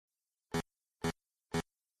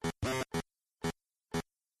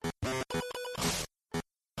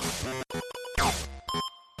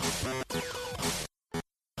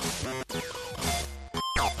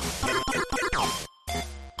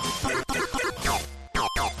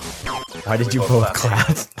Why did you both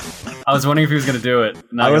clap? I was wondering if he was going to do it.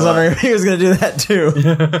 I was wondering if he was going to do that too.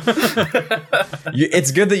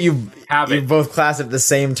 It's good that you both clapped at the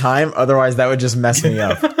same time. Otherwise, that would just mess me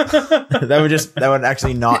up. that would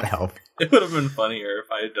actually not help. It would have been funnier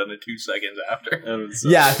if I had done it 2 seconds after.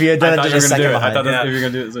 Yeah, if you had done it just a second behind. I thought you were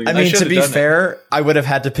going to do it. I mean, to be fair, I would have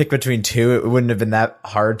had to pick between two. It wouldn't have been that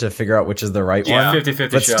hard to figure out which is the right one.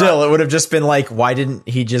 50-50 But shot. still, it would have just been like, why didn't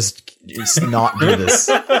he just not do this?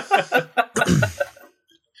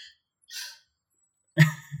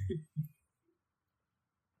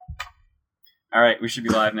 All right, we should be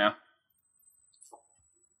live now.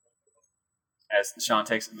 As Sean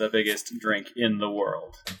takes the biggest drink in the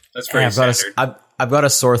world. That's pretty standard. I've got a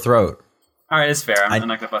sore throat. All right, it's fair. I'm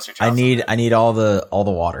not going to bust your chops. I need all the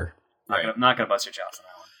water. I'm not going to bust your chops on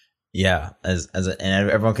that one. Yeah, and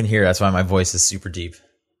everyone can hear. That's why my voice is super deep.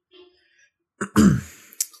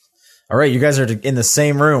 All right, you guys are in the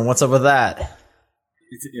same room. What's up with that?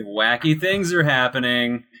 Wacky things are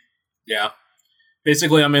happening. Yeah.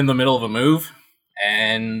 Basically, I'm in the middle of a move,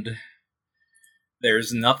 and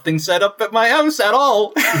there's nothing set up at my house at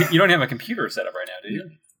all. You don't have a computer set up right now, do you?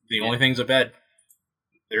 The only thing's a bed.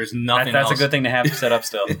 There's nothing That's else. a good thing to have set up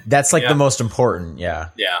still. That's like the most important, yeah.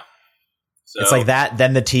 Yeah. So, it's like that,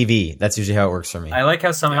 then the TV. That's usually how it works for me. I like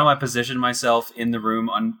how somehow I positioned myself in the room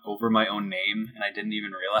over my own name, and I didn't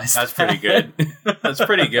even realize That's pretty good. That's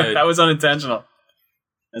pretty good. That was unintentional.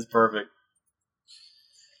 That's perfect.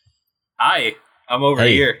 Hi, I'm over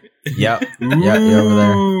here. Yep. Yeah, you're over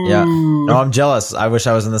there. Yeah. No, I'm jealous. I wish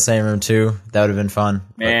I was in the same room too. That would have been fun.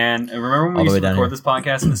 Man, remember when we used to record this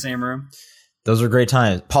podcast in the same room? Those were great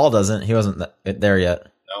times. Paul doesn't. He wasn't there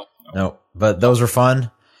yet. No. But those were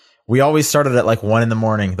fun. We always started at like 1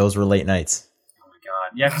 a.m. Those were late nights. Oh my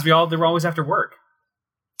god. Yeah, because they were always after work.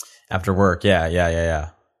 After work,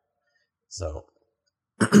 yeah. So,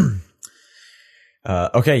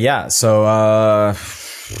 okay, yeah. So,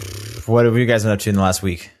 what have you guys been up to in the last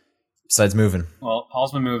week besides moving? Well,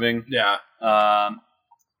 Paul's been moving. Yeah.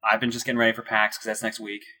 I've been just getting ready for PAX because that's next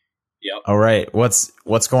week. Yep. All right. What's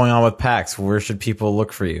going on with PAX? Where should people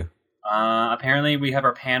look for you? Apparently, we have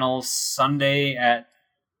our panel Sunday at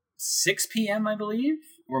 6 p.m., I believe,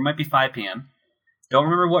 or it might be 5 p.m. Don't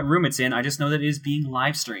remember what room it's in. I just know that it is being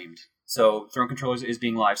live streamed. So Throne Controllers is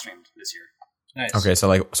being live streamed this year. Nice. Okay,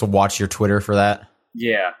 so watch your Twitter for that.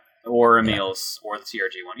 Yeah, or Emil's or the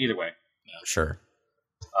TRG one. Either way. Yeah. Sure.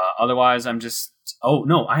 Otherwise, I'm just. Oh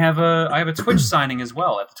no, I have a Twitch signing as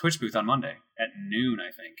well at the Twitch booth on Monday at noon,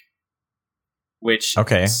 I think. Which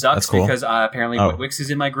sucks cool. because apparently Witwix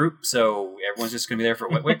is in my group, so everyone's just going to be there for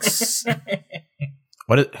Witwix.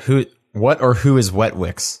 Who is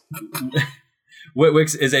Wetwix?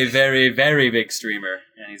 Witwix is a very, very big streamer,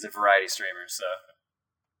 and he's a variety streamer, so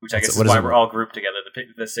which I guess is why we're all grouped together.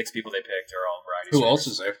 The 6 people they picked are all variety streamers. Who else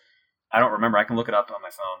is there? I don't remember. I can look it up on my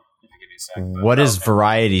phone if you give me a sec. What is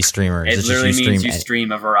variety streamer? It literally means you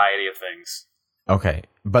stream a variety of things. Okay,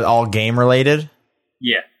 but all game related?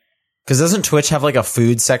 Yeah. Because doesn't Twitch have like a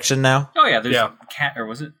food section now? Oh yeah, there's cat, or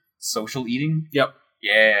was it social eating? Yep.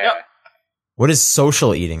 Yeah. Yep. What is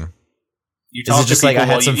social eating? You talk to people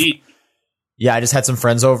while you eat. Yeah, I just had some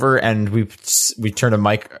friends over, and we turned a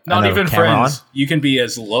mic. Not and even a camera friends. On. You can be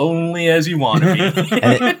as lonely as you want to be,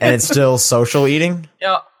 and it's still social eating.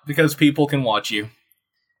 Yeah, because people can watch you.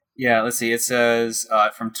 Yeah, let's see. It says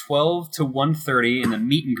from 12 to 1:30 in the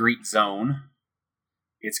meet and greet zone.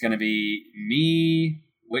 It's going to be me,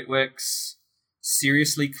 Witwix,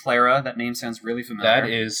 Seriously Clara. That name sounds really familiar. That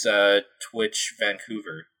is Twitch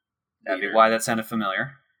Vancouver. That'd be why that sounded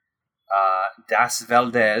familiar. Das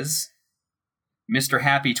Valdez, Mr.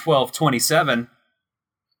 Happy 1227,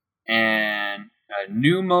 and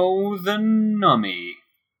Numo the Nummy.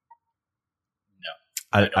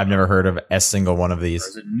 No. I've never heard of a single one of these. Or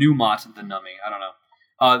is it Numot the Nummy? I don't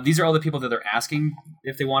know. These are all the people that they're asking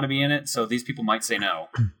if they want to be in it, so these people might say no.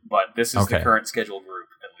 But this is the current scheduled group,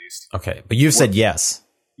 at least. Okay, but you've said yes.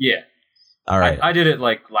 Yeah. All right. I did it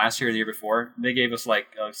like last year or the year before. They gave us like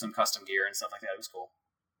some custom gear and stuff like that. It was cool.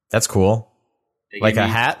 That's cool. Like a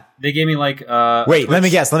hat? They gave me like wait, let me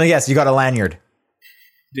guess. You got a lanyard.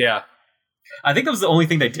 Yeah. I think that was the only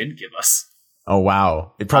thing they didn't give us. Oh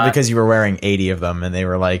wow. Probably because you were wearing 80 of them and they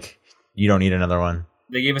were like, you don't need another one.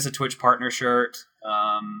 They gave us a Twitch partner shirt.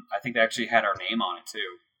 I think they actually had our name on it too.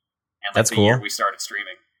 And like that's the cool. year we started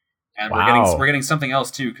streaming. And we're getting something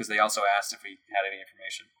else too, because they also asked if we had any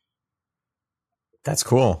information. That's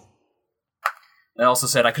cool. They also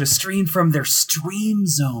said I could have streamed from their stream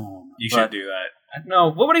zone. You should do that.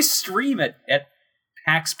 No, what would I stream at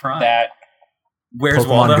PAX Prime? That. Where's Pokemon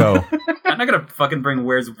Waldo? Go. I'm not gonna fucking bring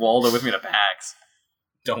Where's Waldo with me to PAX.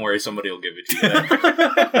 Don't worry, somebody will give it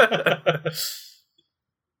to you.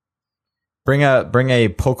 Bring a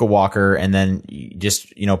Pokewalker and then you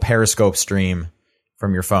just Periscope stream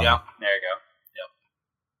from your phone. Yeah, there you go. Yep.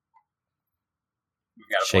 We've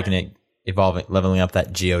got a Shaking plan. it, evolving, leveling up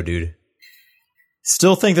that Geodude.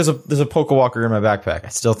 Still think there's a Pokewalker in my backpack. I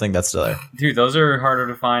still think that's still there. Dude, those are harder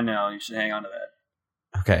to find now. You should hang on to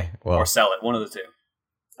that. Okay, well, Or sell it. One of the two.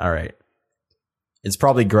 all right. It's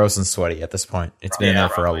probably gross and sweaty at this point. It's been in there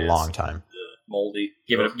for a probably is. long time. Moldy.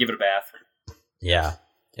 Give it a bath. Yeah.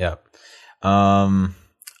 Yep.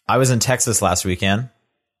 I was in Texas last weekend.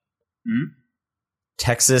 Hmm?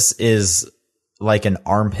 Texas is like an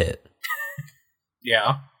armpit.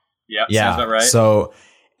 Yeah. Yeah, Yeah. sounds about right. So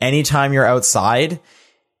anytime you're outside,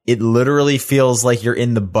 it literally feels like you're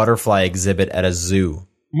in the butterfly exhibit at a zoo.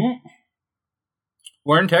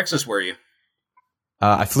 Where in Texas were you?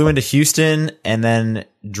 I flew into Houston and then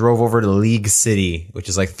drove over to League City, which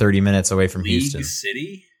is like 30 minutes away from Houston. League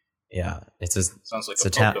City? Yeah, it's a Sounds like It's a a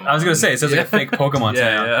town- Pokemon. I was going to say, it sounds like a fake Pokemon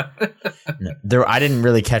town. Yeah. there. I didn't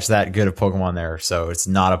really catch that good of Pokemon there, so it's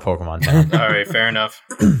not a Pokemon town. All right, fair enough.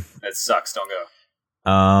 That sucks. Don't go.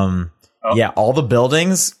 Oh. Yeah, all the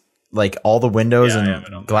buildings, like all the windows Yeah, and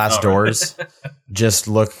but don't- glass oh, doors,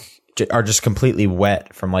 are just completely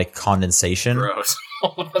wet from like condensation. Gross.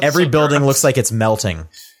 Every So building gross. looks like it's melting.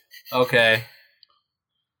 Okay.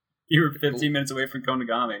 You were 15 minutes away from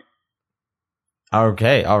Konagami.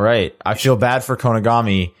 Okay, all right. I feel bad for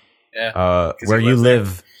Konagami. Yeah. Where he you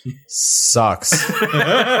lives live sucks.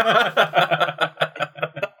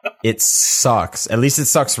 It sucks. At least it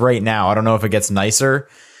sucks right now. I don't know if it gets nicer.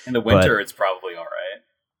 In the winter, it's probably all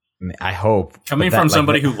right. I hope. Coming But that, from like,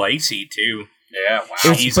 somebody who likes heat too. Yeah, wow. It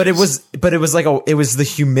was- Jesus. but it was like it was the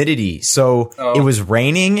humidity. So Oh. it was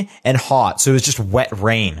raining and hot. So it was just wet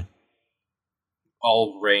rain.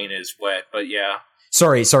 All rain is wet, but yeah.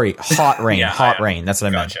 Sorry, hot rain, Yeah, hot yeah. rain. That's what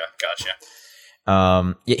I meant.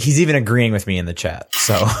 Gotcha. Yeah, he's even agreeing with me in the chat.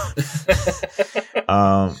 So,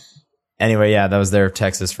 anyway, yeah, that was there,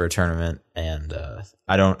 Texas for a tournament, and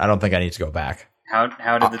I don't think I need to go back. How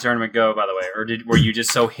did the tournament go, by the way? Or were you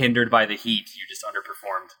just so hindered by the heat you just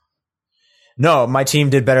underperformed? No, my team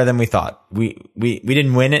did better than we thought. We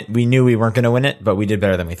didn't win it. We knew we weren't going to win it, but we did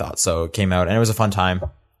better than we thought. So it came out, and it was a fun time.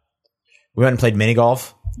 We went and played mini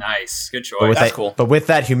golf. Nice, good choice. But with That's that, cool. But with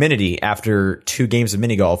that humidity, after 2 games of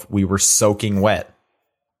mini golf, we were soaking wet,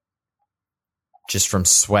 just from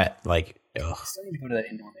sweat. Like, ugh. I still need to go to that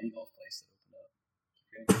indoor mini golf place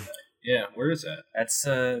that opened up. Yeah, where is that? That's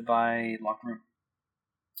by locker room.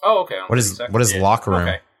 Oh, okay. What is locker room?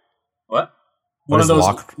 Okay. What? What One is of those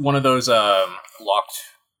lock- one of those locked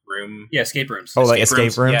room. Yeah, escape rooms. Oh, like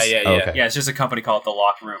escape rooms? Yeah, yeah, Oh, yeah. okay. Yeah, it's just a company called The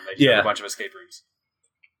Locked Room. They just have Yeah. a bunch of escape rooms.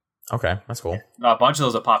 Okay, that's cool. A bunch of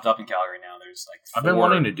those have popped up in Calgary now. There's like I've been 4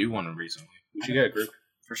 wanting to do one recently. We should get a group.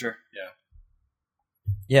 for sure.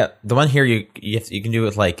 Yeah, the one here you can do it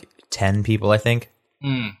with like 10 people, I think.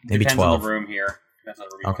 Maybe Depends 12. on the room here. Depends on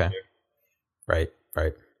the room. Okay. you wanna do.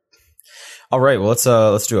 Right. All right. Well,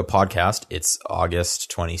 let's do a podcast. It's August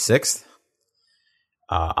 26th.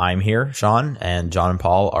 I'm here, Sean, and John and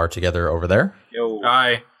Paul are together over there. Yo.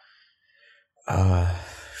 Hi.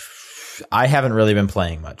 I haven't really been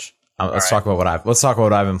playing much. Let's talk about what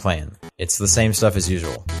I've been playing. It's the same stuff as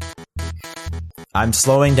usual. I'm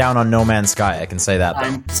slowing down on No Man's Sky. I can say that. Though.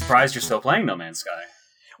 I'm surprised you're still playing No Man's Sky.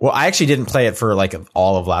 Well, I actually didn't play it for like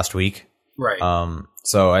all of last week. Right.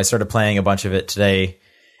 So I started playing a bunch of it today,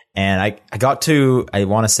 and I got to, I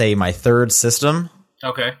want to say, my 3rd system.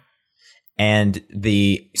 Okay. And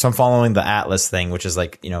so I'm following the Atlas thing, which is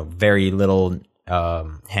like, very little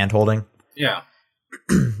hand holding Yeah.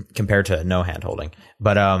 compared to no hand holding.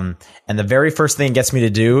 But and the very first thing it gets me to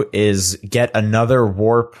do is get another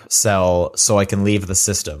warp cell so I can leave the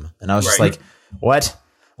system. And I was just Right. like, what? So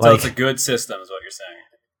Like, it's a good system, is what you're saying.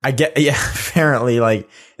 apparently, like,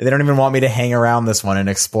 they don't even want me to hang around this one and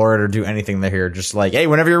explore it or do anything there here. Just like, hey,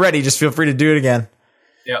 whenever you're ready, just feel free to do it again.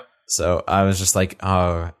 Yep. So I was just like,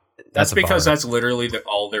 oh, That's a because bummer. that's literally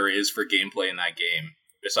all there is for gameplay in that game,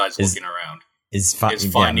 besides looking around. Is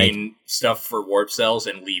Finding stuff for warp cells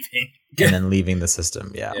and leaving. and then leaving the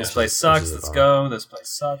system. Yeah. This place sucks. Let's go. This place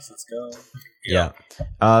sucks. Let's go. Yeah.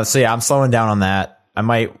 So yeah, I'm slowing down on that. I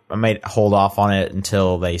might hold off on it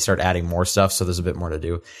until they start adding more stuff. So there's a bit more to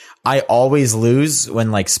do. I always lose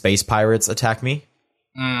when like space pirates attack me.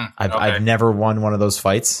 I've never won one of those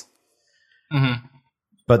fights. Mm-hmm.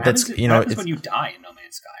 But that's What it's, happens when you die in No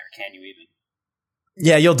Man's Sky, or can you even?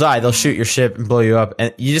 yeah, you'll die. They'll shoot your ship and blow you up,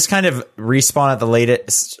 and you just kind of respawn at the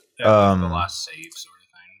latest. The last save sort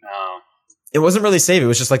of thing. Oh, It wasn't really safe. It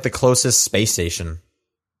was just like the closest space station.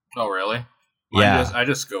 Oh, really? Yeah. I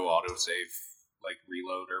just go autosave, like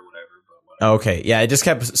reload or whatever. But whatever. Okay. Yeah, it just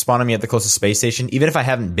kept spawning me at the closest space station, even if I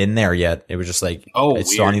haven't been there yet. It was just like, it's weird.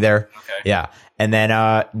 spawning there. Okay. Yeah, and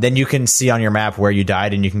then you can see on your map where you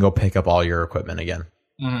died, and you can go pick up all your equipment again.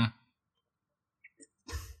 Mm-hmm.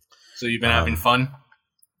 So you've been having fun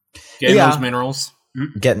getting those minerals.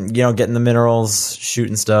 Getting the minerals,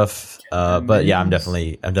 shooting stuff. But yeah, I'm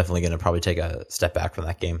definitely gonna probably take a step back from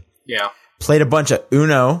that game. Yeah. Played a bunch of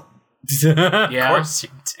Uno. Of course you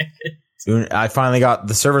did. I finally got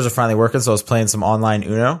the servers are finally working, so I was playing some online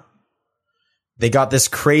Uno. They got this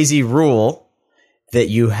crazy rule that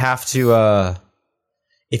you have to,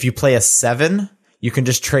 if you play a 7, you can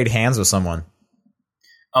just trade hands with someone.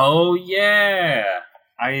 Oh yeah,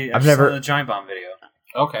 I've never saw the Giant Bomb video.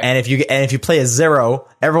 Okay. And if you play a 0,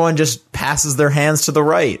 everyone just passes their hands to the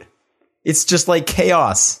right. It's just like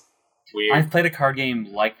chaos. Weird. I've played a card game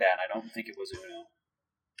like that. I don't think it was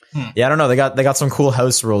Uno. Yeah, I don't know. They got some cool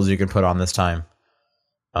house rules you can put on this time.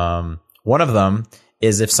 One of them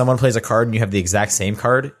is if someone plays a card and you have the exact same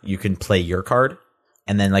card, you can play your card,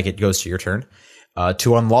 and then like it goes to your turn.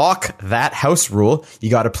 To unlock that house rule, you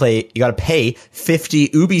got to pay 50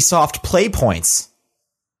 Ubisoft play points.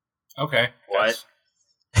 Okay. What?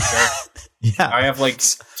 Sure. Yeah, I have like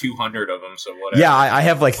 200 of them, so whatever. yeah, I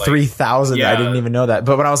have like 3,000. yeah. I didn't even know that.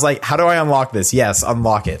 But when I was like, how do I unlock this? Yes,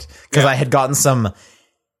 unlock it. Because I had gotten some,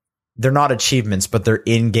 they're not achievements, but they're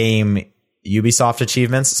in-game Ubisoft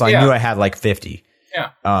achievements. So I knew I had like 50. Yeah.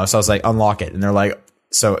 So I was like, unlock it. And they're like,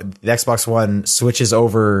 so the Xbox One switches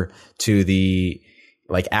over to the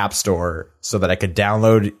like App Store so that I could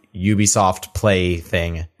download Ubisoft Play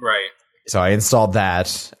thing. Right. So I installed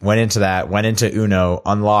that, went into Uno,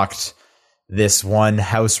 unlocked this one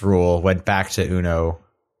house rule, went back to Uno,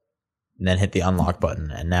 and then hit the unlock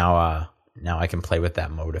button. And now I can play with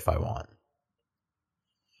that mode if I want.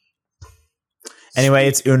 Anyway,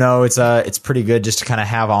 it's Uno. It's pretty good just to kind of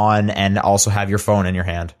have on and also have your phone in your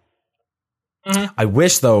hand. Mm-hmm. I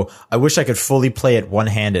wish I could fully play it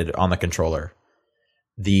one-handed on the controller.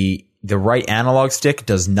 The right analog stick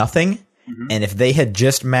does nothing, and if they had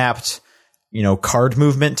just mapped, card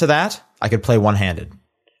movement to that, I could play one-handed.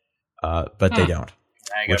 But they don't,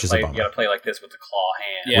 which is a bummer. You gotta play like this with the claw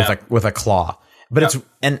hand. Yeah. With a claw. But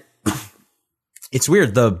it's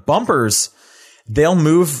weird. The bumpers, they'll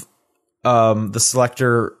move the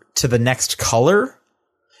selector to the next color.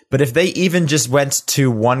 But if they even just went to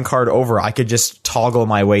one card over, I could just toggle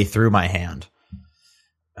my way through my hand.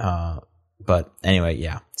 But anyway,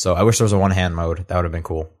 yeah. So I wish there was a one-hand mode. That would have been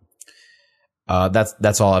cool.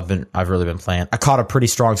 That's all I've really been playing. I caught a pretty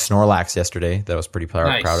strong Snorlax yesterday that I was pretty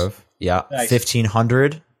proud of. Yeah, nice.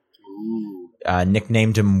 1,500.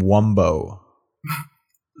 Nicknamed him Wumbo.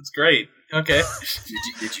 That's great. Okay.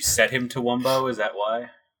 Did you set him to Wumbo? Is that why?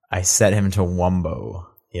 I set him to Wumbo.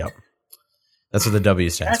 Yep. That's what the W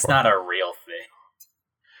stands for. That's not a real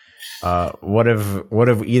thing. What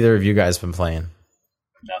have either of you guys been playing?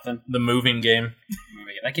 Nothing. The moving game.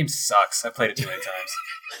 That game sucks. I played it too many times.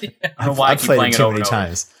 I don't know why I keep played playing it it too over many and over.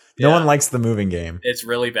 times. No one likes the moving game. It's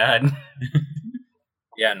really bad.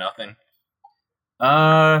 Yeah, nothing.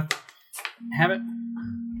 Haven't.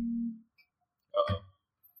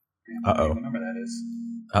 Uh-oh. What number that is?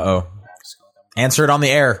 Uh-oh. Answer it on the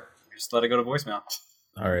air. Just let it go to voicemail.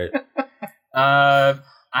 All right. I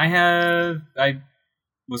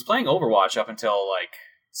was playing Overwatch up until like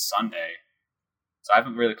Sunday, so I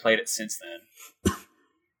haven't really played it since then.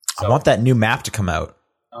 I want that new map to come out.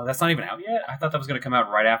 Oh, that's not even out yet? I thought that was going to come out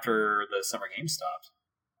right after the summer games stopped.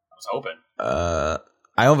 I was hoping.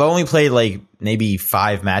 I've only played like maybe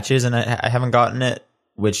 5 matches and I haven't gotten it,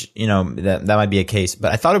 which, that might be a case.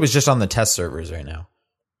 But I thought it was just on the test servers right now.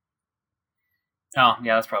 Oh,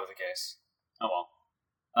 yeah, that's probably the case. Oh,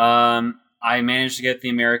 well. I managed to get the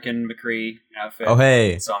American McCree outfit. Oh,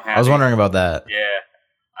 hey. So I'm happy. I was wondering about that. Yeah.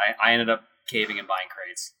 I ended up caving and buying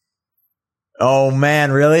crates. Oh,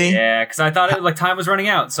 man, really? Yeah, because I thought time was running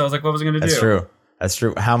out. So I was like, what was I going to do? That's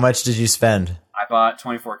true. How much did you spend? I bought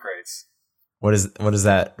 24 crates. What is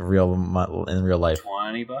that in real life?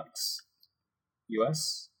 $20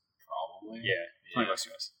 US? Probably. Yeah, $20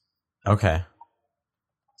 US. Okay.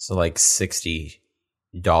 So like $60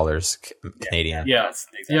 Canadian. Yeah, that's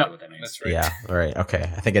exactly what that means. That's right. Yeah, right. Okay.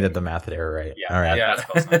 I think I did the math there right. Yeah, all right. Yeah, that's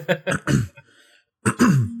close enough.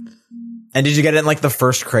 And did you get it in like the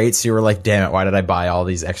first crate? So you were like, damn it, why did I buy all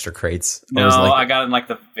these extra crates? No, I got it in like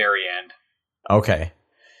the very end. Okay.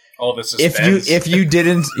 All the suspense. If you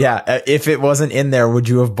didn't, if it wasn't in there, would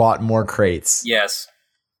you have bought more crates? Yes.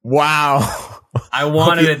 Wow. I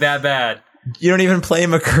wanted it that bad. You don't even play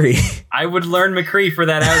McCree. I would learn McCree for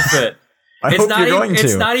that outfit. I hope you're going to.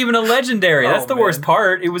 It's not even a legendary. That's Oh, the worst man.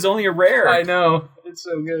 part. It was only a rare. I know. It's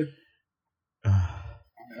so good.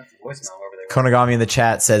 That's the voicemail over there. Konagami in the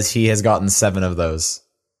chat says he has gotten 7 of those.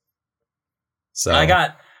 So I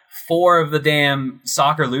got 4 of the damn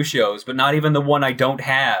soccer Lucios, but not even the one I don't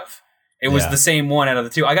have. It was Yeah. the same one out of the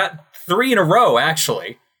 2. I got 3 in a row,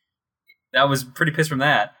 actually. That was pretty pissed from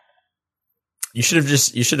that. you should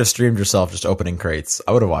have streamed yourself just opening crates.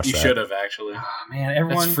 I would have watched You that. should have, actually. Oh, man,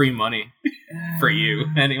 everyone. That's free money. For you,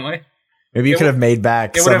 anyway. Maybe you It could have made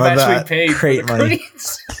back It would some have of actually that paid crate for the money.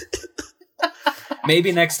 crates.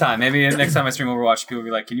 Maybe next time. Maybe next time I stream Overwatch, people will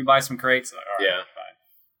be like, "Can you buy some crates?" Like, all right, Yeah.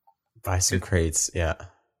 fine. Buy some crates. Yeah.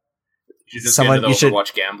 You should just Someone- get into you the should-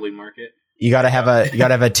 Overwatch gambling market. You gotta have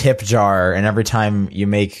a tip jar, and every time you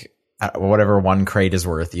make whatever one crate is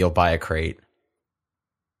worth, you'll buy a crate.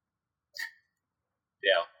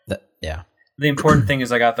 Yeah. Yeah. The important thing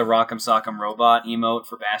is I got the Rock'em Sock'em Robot emote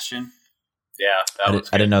for Bastion. Yeah, that I was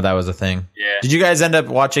didn't know that was a thing. Yeah. Did you guys end up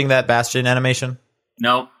watching that Bastion animation?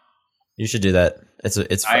 Nope. You should do that. It's I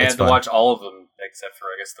it's had to fun. watch all of them except for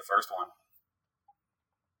I guess the first one.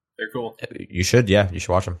 They're cool. You should, yeah. You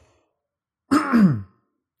should watch them.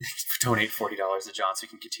 Donate $40 to John so we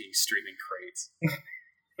can continue streaming crates.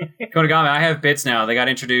 Konagami, I have bits now. They got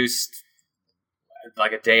introduced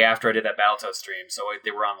like a day after I did that Battletoads stream, so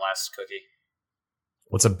they were on last cookie.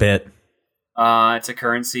 What's a bit? It's a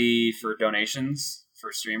currency for donations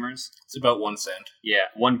for streamers. It's about 1 cent. Yeah,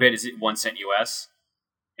 1 bit is 1 cent US.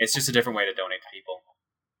 It's just a different way to donate to people.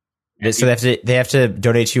 So they have to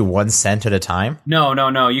donate you 1 cent at a time?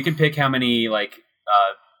 No. You can pick how many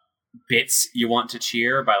bits you want to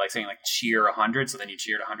cheer by saying cheer 100. So then you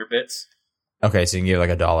cheered 100 bits. Okay, so you can give like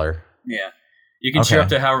 $1. Yeah, you can cheer Okay. up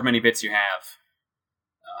to however many bits you have.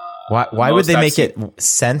 Why would most they I've make seen- it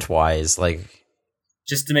cent wise? Like,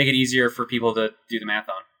 Just to make it easier for people to do the math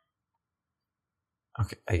on.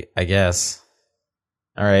 okay, I guess.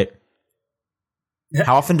 All right.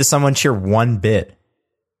 How often does someone cheer 1 bit?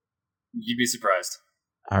 You'd be surprised.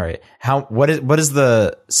 All right. What is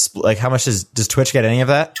the how much does Twitch get any of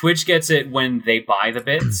that? Twitch gets it when they buy the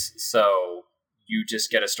bits, so you just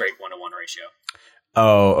get a straight 1-to-1 ratio.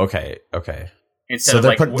 Oh, okay. Instead So of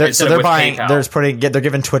they're buying PayPal. they're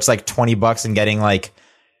giving Twitch like $20 and getting like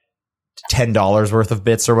 $10 worth of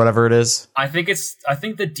bits or whatever it is. I think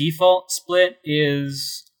the default split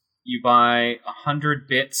is you buy 100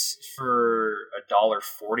 bits for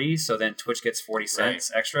 $1.40, so then Twitch gets 40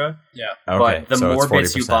 cents extra. Yeah. Okay, But the so more it's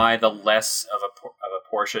bits you 40%. buy, the less of a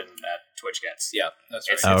portion that Twitch gets. Yeah, that's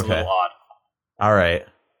right. It's Oh, a okay. little odd. All right.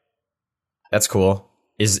 That's cool.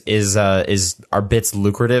 Is are bits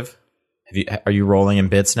lucrative? Are you rolling in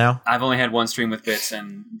bits now? I've only had one stream with bits,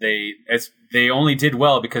 and they only did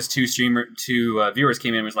well because two viewers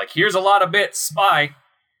came in and was like, "Here's a lot of bits, bye."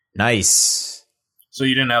 Nice. So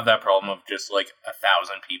you didn't have that problem of just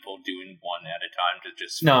 1,000 people doing one at a time to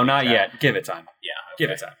just No, fully not tap? yet. Give it time. Yeah, Give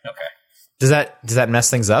okay. it time. Okay. Does that mess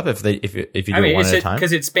things up if you do it one at a time?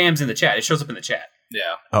 because it spams in the chat. It shows up in the chat.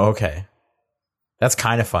 Yeah, Oh, okay. That's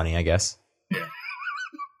kind of funny, I guess.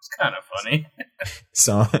 it's kind of funny.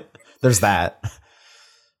 So there's that.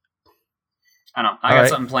 I don't know. I All got right.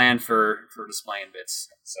 something planned for displaying bits.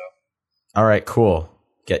 So All right, cool.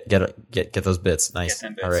 Get those bits. Nice. Get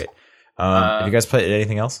them bits. All right. Have you guys played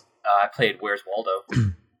anything else? I played Where's Waldo?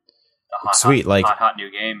 The Sweet, hot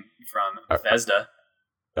new game from Bethesda.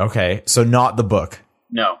 Okay, so not the book.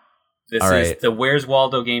 No, this All is right. the Where's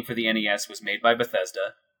Waldo game for the NES. Was made by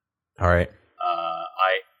Bethesda. All right.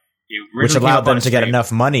 It Which originally came allowed up on them a to get stream.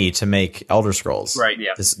 enough money to make Elder Scrolls. Right.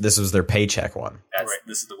 Yeah. This was their paycheck one.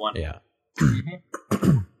 This is the one. Yeah.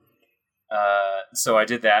 So I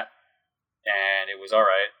did that, and it was all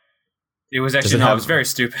right. It was it actually have- it was very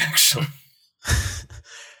stupid. Actually,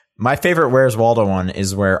 My favorite Where's Waldo one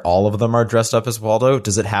is where all of them are dressed up as Waldo.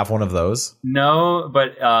 Does it have one of those? no.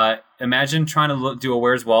 But imagine trying to do a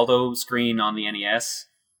Where's Waldo screen on the NES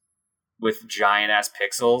with giant ass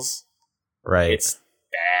pixels. Right. It's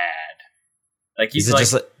bad. Is it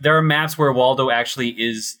just there are maps where Waldo actually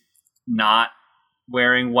is not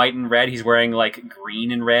wearing white and red. He's wearing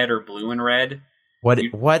green and red or blue and red.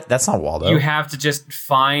 what? That's not Waldo. You have to just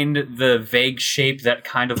find the vague shape that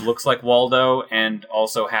kind of looks like Waldo and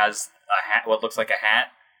also has a hat, what looks like a hat,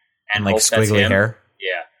 and hope that's squiggly him. hair.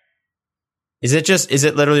 Yeah. Is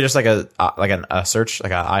it literally just like a search,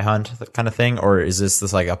 like an iHunt kind of thing, or is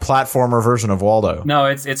this like a platformer version of Waldo? No,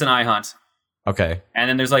 it's an eye hunt. Okay. And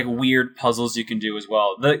then there's weird puzzles you can do as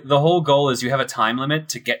well. The whole goal is you have a time limit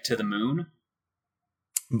to get to the moon.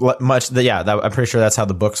 I'm pretty sure that's how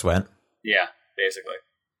the books went. Yeah, basically.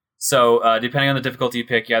 So depending on the difficulty you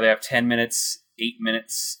pick, they have 10 minutes, 8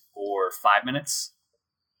 minutes, or 5 minutes.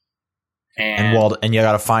 And you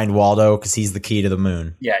gotta find Waldo because he's the key to the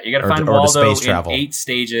moon. Yeah, you gotta Or find to Waldo space in travel. 8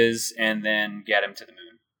 stages and then get him to the moon.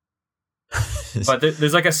 But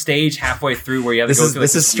there's like a stage halfway through where you have to go through.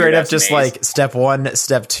 This is straight up just like step 1,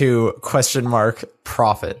 step 2, ?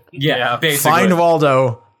 Profit. Yeah, basically. Find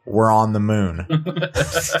Waldo. We're on the moon.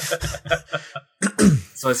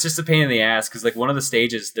 So it's just a pain in the ass because like one of the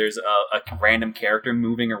stages, there's a random character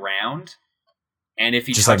moving around, and if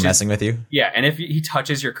he Just touches, like messing with you. yeah, and if he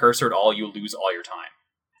touches your cursor at all, you lose all your time.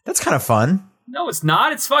 That's kind of fun. No, it's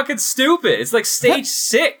not. It's fucking stupid. It's like stage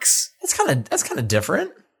 6. That's kind of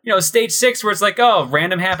different. You know, stage 6 where it's like, oh,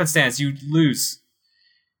 random happenstance, you lose.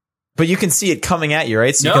 But you can see it coming at you,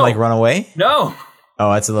 right? So you No. can like run away. No,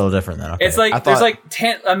 Oh, that's a little different then. Okay. it's like I thought- there's like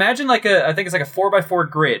 10. Imagine like I think it's like a 4x4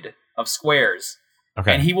 grid of squares,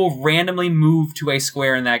 okay, and he will randomly move to a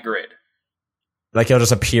square in that grid. like he'll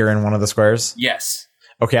just appear in one of the squares. Yes.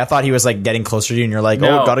 Okay, I thought he was like getting closer to you, and you're like,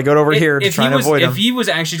 No. oh, gotta go over here to If try he and was, avoid him. If he was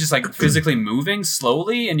actually just like physically moving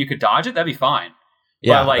slowly and you could dodge it, that'd be fine.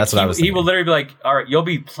 Yeah, But, like, that's what I was he thinking. will literally be like, all right, you'll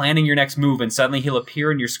be planning your next move, and suddenly he'll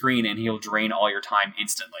appear in your screen and he'll drain all your time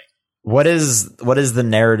instantly. What is the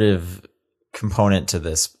narrative component to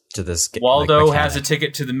this? Waldo like, has a mechanic?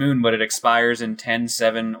 ticket to the moon, but it expires in 10,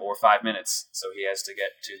 7, or 5 minutes, so he has to get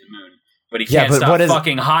to the moon. But he Yeah, can't but stop what is-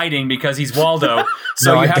 fucking hiding because he's Waldo.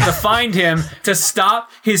 So No, you I have to find him to stop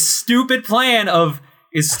his stupid plan of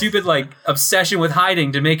his stupid like obsession with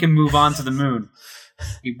hiding to make him move on to the moon.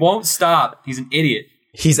 He won't stop. He's an idiot.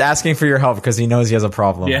 He's asking for your help because he knows he has a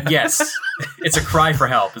problem. Yeah. Yes, it's a cry for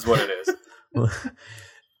help, is what it is.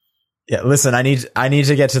 Yeah, listen, I need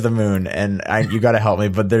to get to the moon, and you got to help me.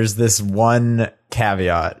 But there's this one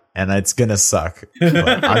caveat, and it's gonna suck.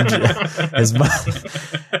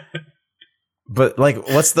 But like,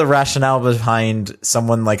 what's the rationale behind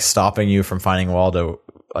someone like stopping you from finding Waldo,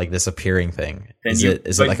 like this appearing thing? Then Is you, it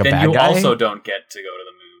but like a then bad you guy? also don't get to go to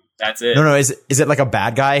the moon. That's it. No. Is it like a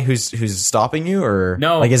bad guy who's stopping you, or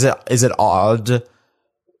No. Like, is it odd?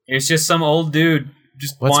 It's just some old dude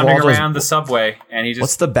just What's wandering Waldo's- around the subway, and he just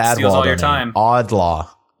What's the bad steals Waldo all your name? time. Oddlaw.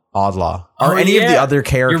 Oh, Are any of the yeah. other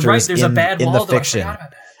characters You're right. There's in, a bad in Waldo. the fiction? I forgot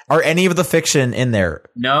about that. Are any of the fiction in there?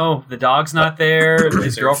 No, the dog's not there.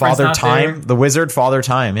 His girlfriend's Father not Time, there. the wizard, Father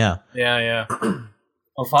Time. Yeah. Yeah.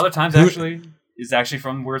 Oh, Father Time's is actually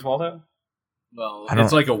from Where's Waldo? Well, I don't-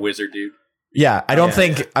 it's like a wizard, dude. Yeah, I don't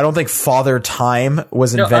think Father Time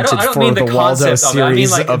was No, invented I don't for mean the Waldo concept of it. I mean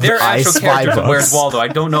series like of they're I actual Spy characters of Where's books. Waldo. I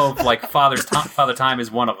don't know if like Father Time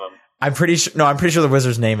is one of them. I'm pretty sure the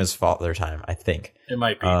wizard's name is Father Time. I think. It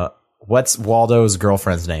might be. What's Waldo's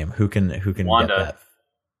girlfriend's name? Who can Wanda. get that?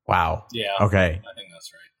 Wow. yeah. Okay, I think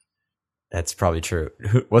that's right. that's probably true.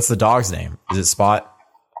 What's the dog's name? Is it Spot?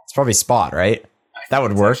 It's probably Spot, right? That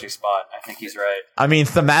would It's work. actually Spot. I think he's right. I mean,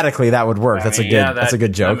 thematically, that would work. I That's mean, a good. Yeah, that's a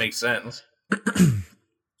good joke. That makes sense.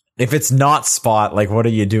 If it's not Spot, like, what are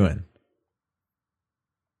you doing?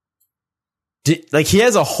 Like, he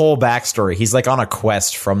has a whole backstory. He's like on a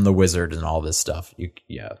quest from the wizard and all this stuff. So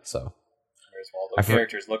Where's Waldo I for-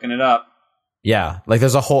 characters? Looking it up. yeah, like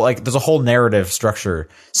there's a whole narrative structure.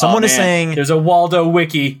 Someone Oh, is man. saying, there's a Waldo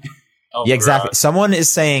wiki. Oh, yeah, exactly. God. Someone is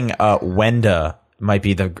saying, Wenda might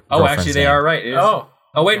be the. Oh, girlfriend's actually, they name. are right. It is- Oh.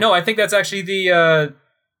 Oh wait, no, I think that's actually the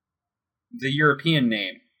European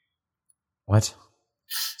name. What?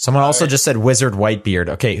 Someone also just said Wizard Whitebeard.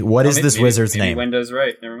 Okay, what is this wizard's name? Wenda's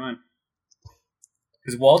right. Never mind.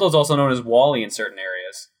 Because Waldo's also known as Wally in certain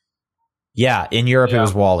areas. Yeah, in Europe it Yeah.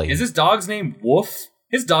 was Wally. Is his dog's name Woof?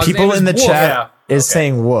 His dog's People name is in the Woof. chat Yeah. is Okay.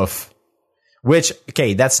 saying woof, which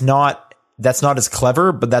that's not as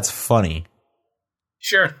clever, but that's funny.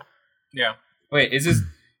 Sure. Yeah. Wait, is this?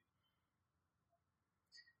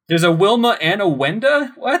 There's a Wilma and a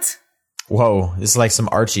Wenda? What? Whoa, this is like some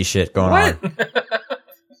Archie shit going on. What?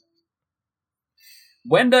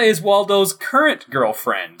 Wenda is Waldo's current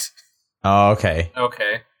girlfriend. Oh, okay.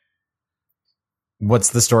 Okay. What's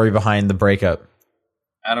the story behind the breakup?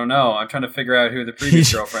 I don't know. I'm trying to figure out who the previous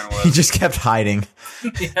He- girlfriend He was. just kept hiding.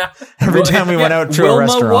 Yeah. Every time we went out to Wilma a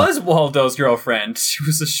restaurant. was Waldo's girlfriend. She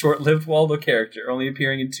was a short-lived Waldo character, only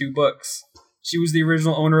appearing in 2 books. She was the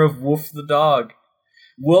original owner of Woof the dog.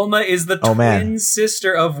 Wilma is the Oh, twin man.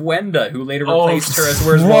 sister of Wenda, who later Oh, replaced her as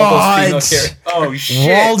Where's Waldo's female what? character. Oh shit!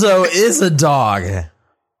 Waldo is a dog.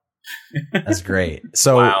 That's great.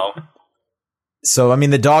 So, Wow. so I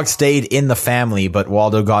mean, the dog stayed in the family, but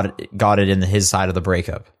Waldo got it in his side of the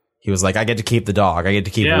breakup. He was like, "I get to keep the dog. I get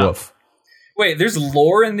to keep Yeah. Woof." Wait, there's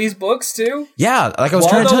lore in these books too? Yeah, like I was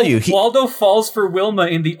trying to tell you. Waldo falls for Wilma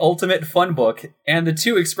in the Ultimate Fun book, and the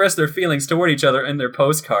two express their feelings toward each other in their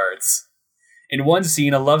postcards. In one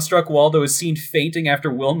scene, a love-struck Waldo is seen fainting after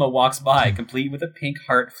Wilma walks by, complete with a pink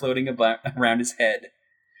heart floating around his head.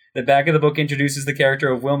 The back of the book introduces the character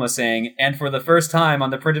of Wilma saying, and for the first time on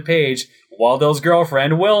the printed page, Waldo's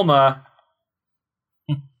girlfriend, Wilma.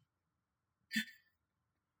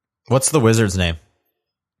 What's the wizard's name?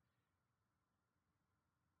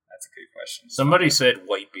 That's a good question. Somebody said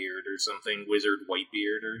Whitebeard or something. Wizard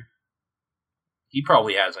Whitebeard. Or he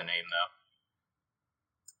probably has a name, though.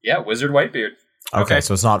 Yeah, Wizard Whitebeard. Okay,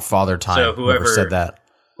 so it's not Father Time. So whoever said that.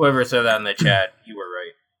 Whoever said that in the chat, you were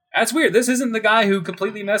right. That's weird. This isn't the guy who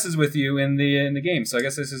completely messes with you in the game, so I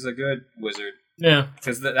guess this is a good wizard. Yeah.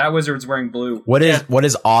 Because that wizard's wearing blue. What is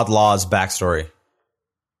Oddlaw's backstory?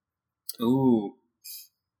 Ooh,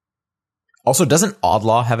 Also, doesn't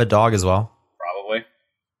Oddlaw have a dog as well? probably.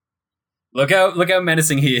 Look how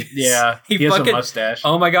menacing he is. Yeah. He has a mustache.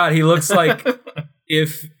 Oh my god, he looks like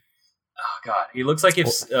if... Oh god, he looks like if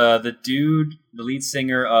the lead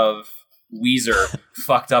singer of Weezer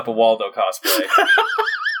fucked up a Waldo cosplay.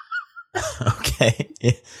 Okay.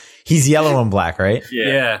 He's yellow and black, right?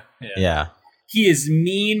 Yeah. Yeah. He is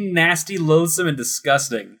mean, nasty, loathsome, and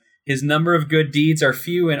disgusting. His number of good deeds are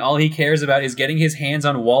few, and all he cares about is getting his hands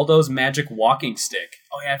on Waldo's magic walking stick.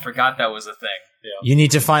 Oh yeah, I forgot that was a thing. Yeah. You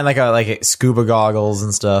need to find like a scuba goggles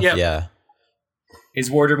and stuff. Yep. Yeah. His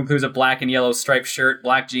wardrobe includes a black and yellow striped shirt,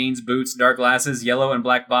 black jeans, boots, dark glasses, yellow and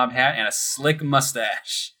black bobbed hat, and a slick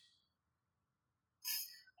mustache.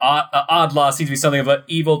 Oddlaw seems to be something of an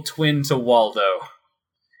evil twin to Waldo,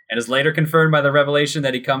 and is later confirmed by the revelation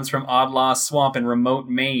that he comes from Oddlaw Swamp in remote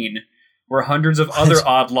Maine, where hundreds of other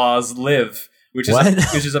Oddlaws live, which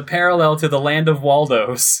is a parallel to the land of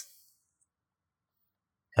Waldos.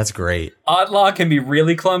 That's great. Oddlaw can be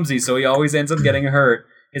really clumsy, so he always ends up getting hurt.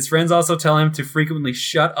 His friends also tell him to frequently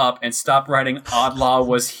shut up and stop writing Oddlaw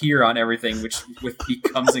was here on everything which he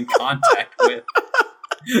comes in contact with.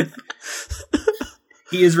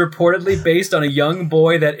 He is reportedly based on a young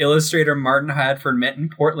boy that illustrator Martin Hadford met in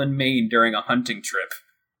Portland, Maine during a hunting trip.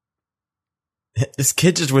 This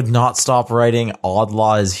kid just would not stop writing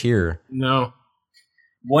Oddlaw is here. No.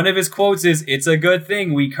 One of his quotes is, "It's a good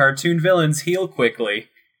thing we cartoon villains heal quickly."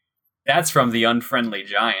 That's from The Unfriendly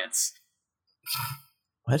Giants.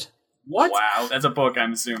 What? What? Wow, that's a book,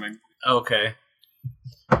 I'm assuming. Okay.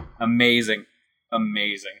 Amazing.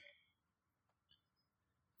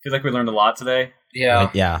 Feel like we learned a lot today. Yeah.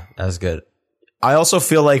 Yeah, that was good. I also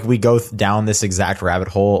feel like we go down this exact rabbit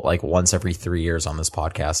hole like once every 3 years on this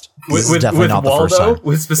podcast. This is definitely not Waldo? the first time.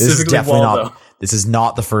 With specifically Waldo. This is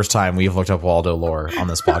not the first time we've looked up Waldo lore on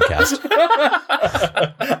this podcast.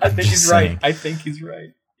 I think he's saying. right.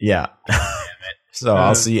 Yeah. So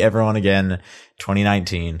I'll see everyone again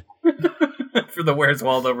 2019. For the Where's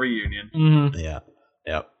Waldo reunion. Mm-hmm. Yeah.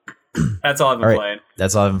 Yep. That's all I've been playing.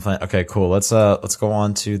 That's all I've been playing. Okay, cool. Let's go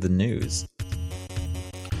on to the news.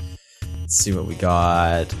 Let's see what we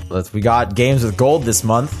got. We got games with gold this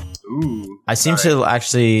month. Ooh. I seem to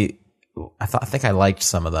actually I think I liked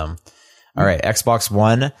some of them. All right, Xbox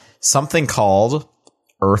One, something called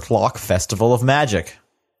Earthlock Festival of Magic.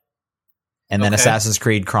 And then Assassin's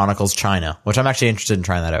Creed Chronicles China, which I'm actually interested in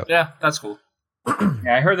trying that out. Yeah, that's cool.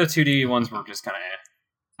 Yeah, I heard the 2D ones were just kind of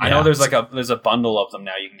I Yeah. know there's a bundle of them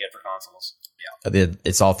now you can get for consoles. Yeah.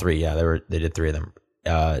 It's all three. Yeah, they did three of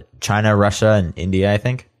them. China, Russia, and India, I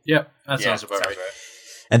think. Yep, that sounds about right.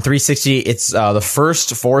 And 360, it's the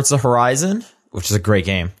first Forza Horizon, which is a great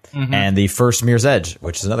game, and the first Mirror's Edge,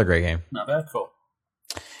 which is another great game. Not bad. Cool.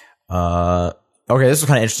 Okay, this is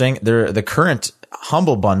kind of interesting. The current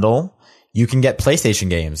Humble Bundle, you can get PlayStation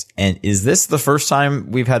games. And is this the first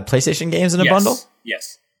time we've had PlayStation games in a bundle?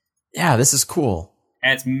 Yes. Yeah, this is cool.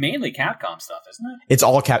 And it's mainly Capcom stuff, isn't it?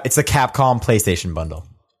 It's the Capcom PlayStation bundle.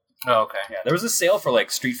 Oh, okay. Yeah, there was a sale for like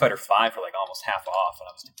Street Fighter V for like almost half off, and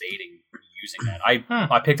I was debating using that.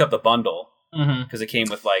 I picked up the bundle because it came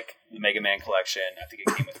with like the Mega Man collection. I think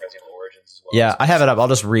it came with Resident Evil Origins as well. Yeah, I have it up. I'll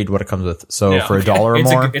just read what it comes with. So for $1 or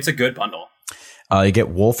more, it's a good bundle. you get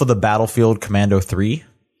Wolf of the Battlefield Commando 3.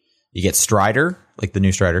 You get Strider, like the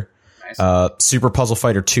new Strider. Nice. Super Puzzle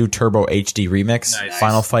Fighter 2 Turbo HD Remix. Nice.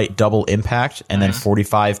 Final Fight Double Impact. And then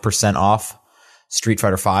 45% off Street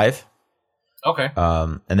Fighter 5. Okay.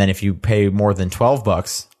 And then if you pay more than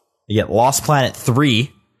 $12, you get Lost Planet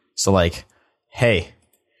 3. So like, hey,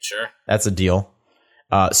 Sure. that's a deal.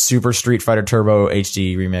 Super Street Fighter Turbo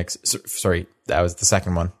HD Remix. Sorry, that was the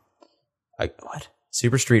second one. What?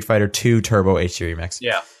 Super Street Fighter 2 Turbo HD Remix.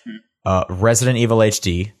 Yeah. Resident Evil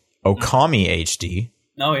HD. Okami HD.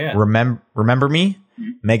 Oh yeah. Remember Me?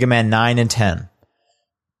 Mega Man 9 and 10.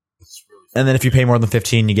 And then if you pay more than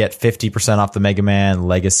 15, you get 50% off the Mega Man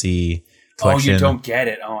Legacy collection. Oh, you don't get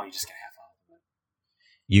it. Oh, you just get half off.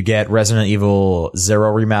 You get Resident Evil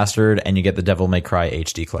 0 remastered, and you get the Devil May Cry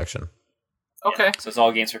HD collection. Okay. Yeah, so it's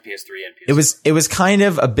all games for PS3 and PS4. It was kind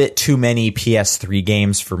of a bit too many PS3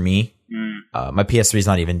 games for me. My PS3 is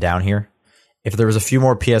not even down here. If there was a few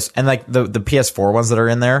more and like the PS4 ones that are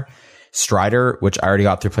in there, Strider, which I already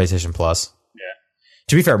got through PlayStation Plus. Yeah.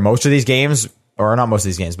 To be fair, most of these games, or not most of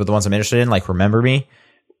these games, but the ones I'm interested in, like Remember Me,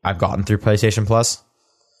 I've gotten through PlayStation Plus.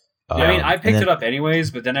 I mean, I picked it up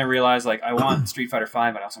anyways, but then I realized like I want Street Fighter V,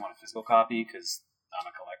 but I also want a physical copy because I'm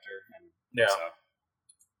a collector, and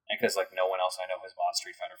because like no one else I know has bought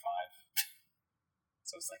Street Fighter V,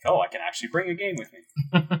 so it's like, oh, I can actually bring a game with me.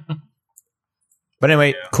 But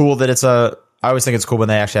anyway, cool that it's I always think it's cool when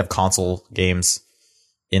they actually have console games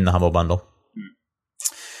in the Humble Bundle.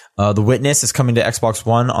 The Witness is coming to Xbox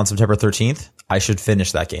One on September 13th. I should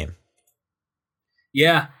finish that game.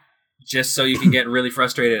 Yeah. Just so you can get really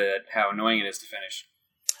frustrated at how annoying it is to finish.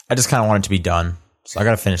 I just kind of want it to be done. So I got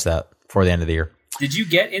to finish that before the end of the year. Did you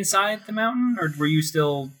get inside the mountain, or were you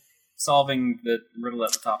still solving the riddle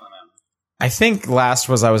at the top of the mountain? I think last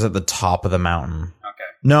I was at the top of the mountain. Okay.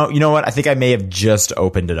 No, you know what? I think I may have just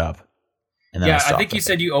opened it up. And then I think you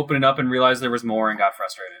said you opened it up and realized there was more and got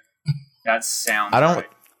frustrated. That sounds right.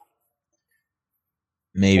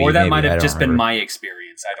 Maybe. Or that might have just been my experience.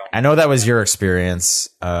 I know that was your experience.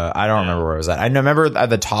 I don't remember where I was at. I remember at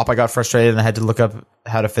the top I got frustrated and I had to look up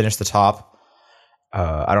how to finish the top.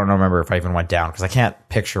 I don't remember if I even went down because I can't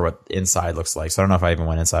picture what inside looks like. So I don't know if I even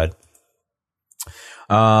went inside.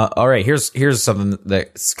 All right, here's something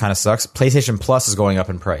that kind of sucks. PlayStation Plus is going up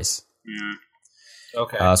in price.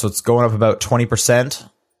 Okay. So it's going up about 20%.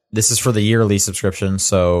 This is for the yearly subscription.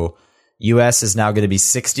 So US is now going to be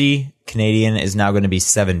 60. Canadian is now going to be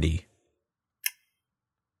 70.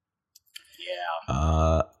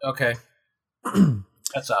 Okay. That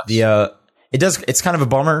sucks. It's kind of a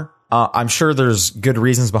bummer. I'm sure there's good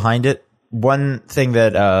reasons behind it. One thing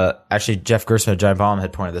that actually Jeff Gerstmann of Giant Bomb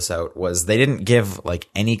had pointed this out was they didn't give like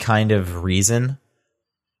any kind of reason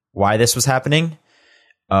why this was happening,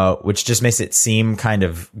 which just makes it seem kind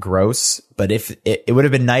of gross. But if it would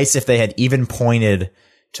have been nice if they had even pointed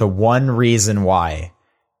to one reason why,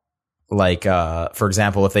 like for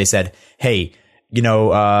example, if they said, "Hey,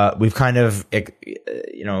 we've kind of,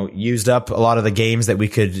 used up a lot of the games that we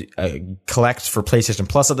could collect for PlayStation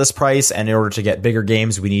Plus at this price. And in order to get bigger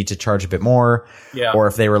games, we need to charge a bit more." Yeah. Or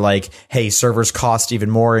if they were like, "Hey, servers cost even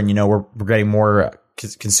more. And, we're getting more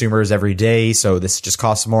consumers every day. So this just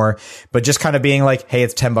costs more." But just kind of being like, "Hey,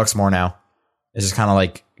 it's $10 more now." It's just kind of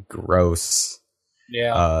like gross.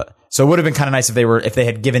 Yeah. So it would have been kind of nice if they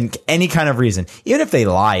had given any kind of reason, even if they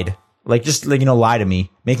lied. Like, just, lie to me.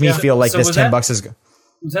 Make me feel like this $10 is...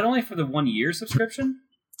 Was that only for the 1 year subscription?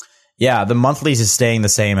 Yeah, the monthlies is staying the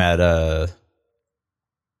same at... The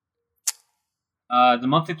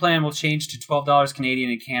monthly plan will change to $12 Canadian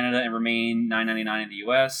in Canada and remain $9.99 in the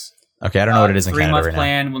US. Okay, I don't know what it is in Canada right now. 3-month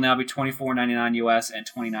plan will now be $24.99 US and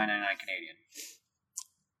 $29.99 Canadian.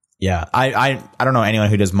 Yeah, I don't know anyone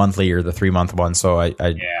who does monthly or the 3-month one, so I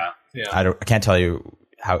can't tell you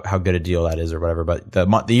how good a deal that is or whatever, but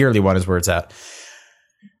the yearly one is where it's at.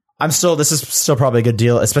 This is still probably a good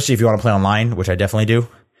deal, especially if you want to play online, which I definitely do.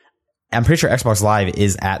 I'm pretty sure Xbox Live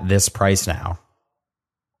is at this price now.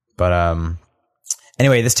 But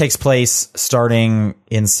anyway, this takes place starting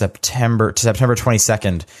in September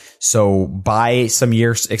 22nd. So buy some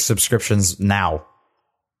year subscriptions now.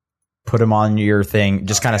 Put them on your thing.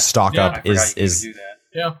 Just kind of stock up is do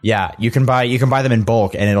that. Yeah, you can buy them in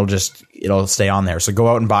bulk and it'll stay on there. So go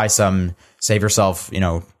out and buy some, save yourself,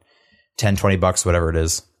 $10-$20, whatever it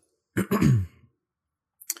is.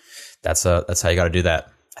 That's how you got to do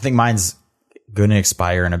that. I think mine's going to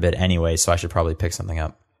expire in a bit anyway, so I should probably pick something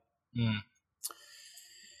up.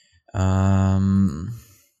 All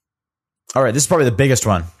right, this is probably the biggest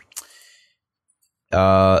one.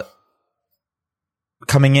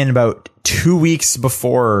 Coming in about 2 weeks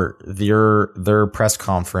before their press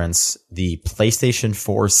conference, the PlayStation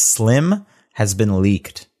 4 Slim has been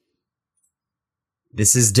leaked.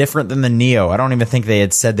 This is different than the Neo. I don't even think they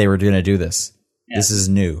had said they were going to do this. Yeah. This is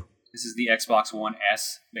new. This is the Xbox One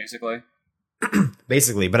S, basically.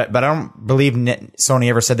 Basically, but I don't believe Sony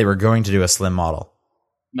ever said they were going to do a Slim model.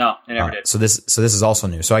 No, they never did. So this is also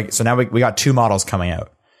new. So now we got two models coming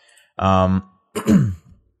out.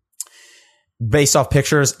 Based off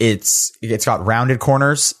pictures, it's got rounded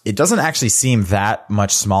corners. It doesn't actually seem that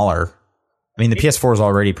much smaller. I mean, the PS4 is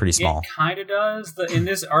already pretty small. It kind of does. In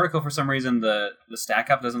this article, for some reason, the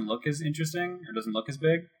stack up doesn't look as interesting or doesn't look as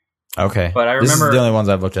big. Okay, but I remember this is the only ones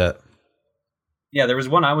I've looked at. Yeah, there was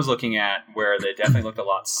one I was looking at where they definitely looked a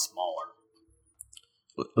lot smaller.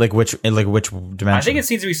 Like which dimension? I think it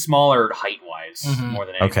seems to be smaller height-wise more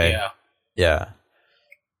than anything. Okay. Yeah.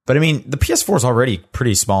 But I mean, the PS4 is already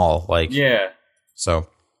pretty small. Like, Yeah. So,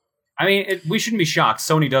 I mean, we shouldn't be shocked.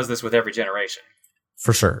 Sony does this with every generation.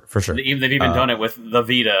 for sure. They've even done it with the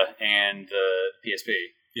Vita and the PSP.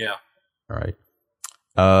 Yeah. All right.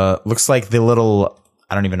 Looks like the little,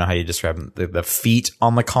 I don't even know how you describe them. The feet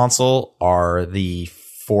on the console are the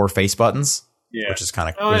 4 face buttons, which is kind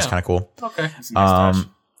of cool. Okay. That's a nice touch.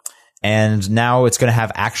 And now it's going to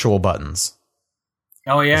have actual buttons.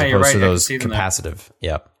 Oh yeah, as you're opposed right. to I can those see them there. capacitive.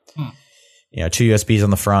 Yep. 2 USBs on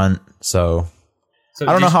the front. So So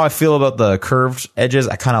I don't know how I feel about the curved edges.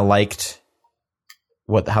 I kind of liked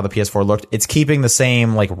how the PS4 looked. It's keeping the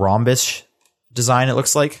same like rhombus design. It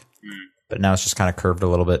looks like, but now it's just kind of curved a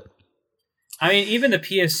little bit. I mean, even the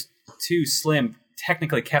PS2 Slim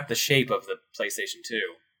technically kept the shape of the PlayStation 2.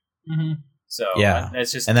 Mm-hmm. So Yeah.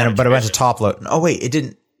 that's just. And then, kind of but it went to tradition. top load. Oh wait, it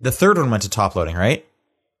didn't. The third one went to top loading, right?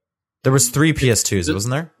 There was 3 PS2s,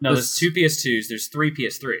 wasn't there? No, there's 2 PS2s. There's 3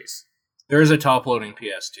 PS3s. There is a top-loading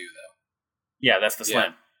PS2 though. Yeah, that's the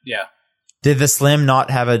Slim. Yeah. Did the Slim not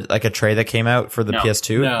have a tray that came out for the No.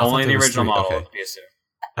 PS2? No. I thought Only there the was original 3. model Okay. of the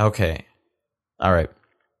PS2. Okay. All right.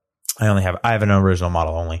 I have an original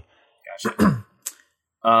model only. Gotcha.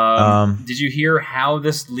 Did you hear how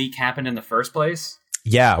this leak happened in the first place?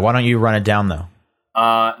 Yeah. Why don't you run it down though?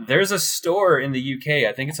 There's a store in the UK.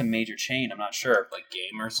 I think it's a major chain. I'm not sure. Like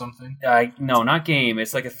Game or something. No, not Game.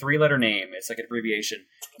 It's like a 3-letter name. It's like an abbreviation.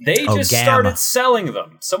 They Oh, just GAM. started selling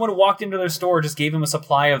them. Someone walked into their store, just gave them a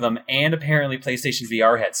supply of them, and apparently PlayStation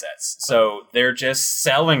VR headsets. So they're just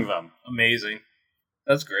selling them. Amazing.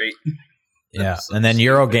 That's great. Yeah. So And then stupid.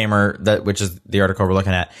 Eurogamer, which is the article we're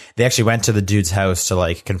looking at, they actually went to the dude's house to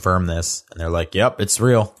like confirm this, and they're like, "Yep, it's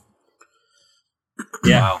real."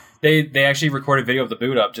 Yeah. Wow. They actually recorded video of the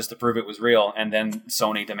boot up just to prove it was real, and then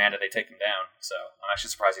Sony demanded they take them down. So I'm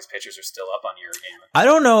actually surprised these pictures are still up on Eurogamer. I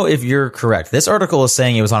don't know if you're correct. This article is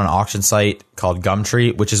saying it was on an auction site called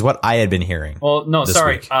Gumtree, which is what I had been hearing. Well, no, This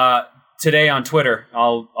sorry. week. Today on Twitter,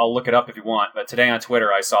 I'll look it up if you want. But today on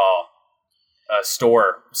Twitter, I saw a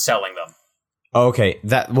store selling them. Okay,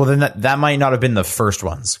 that might not have been the first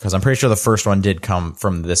ones, because I'm pretty sure the first one did come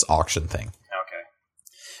from this auction thing.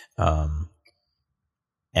 Okay.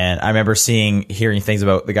 And I remember hearing things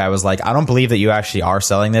about the guy was like, "I don't believe that you actually are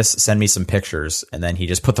selling this. Send me some pictures," and then he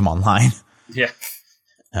just put them online. Yeah.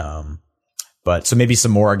 But so maybe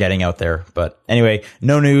some more are getting out there. But anyway,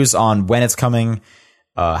 no news on when it's coming,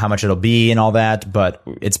 how much it'll be, and all that. But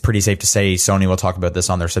it's pretty safe to say Sony will talk about this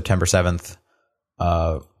on their September 7th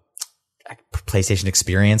PlayStation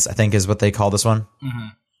Experience, I think is what they call this one. Mm-hmm.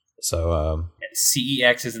 So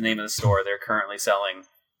CEX is the name of the store. They're currently selling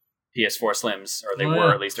PS4 Slims, or they Oh, were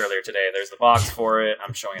yeah. at least earlier today. There's the box for it.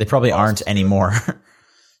 I'm showing. they probably aren't anymore.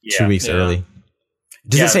 Yeah. 2 weeks Yeah. early.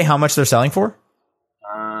 Does Yeah. it say how much they're selling for?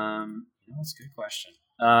 That's a good question.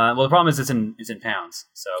 Well, the problem is it's in pounds.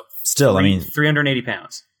 So Still, I mean, 380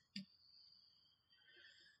 pounds.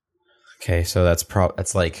 okay, so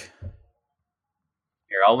that's like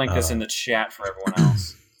Here, I'll link this in the chat for everyone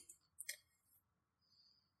else.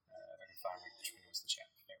 I can find which one was the chat.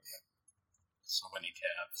 There we go. So many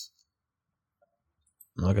tabs.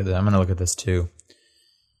 look at that. I'm gonna look at this too.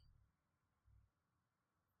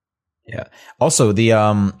 Yeah. Also,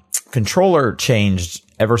 the controller changed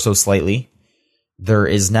ever so slightly. There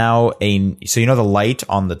is now so the light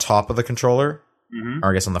on the top of the controller, Mm-hmm.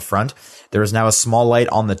 or I guess on the front. There is now a small light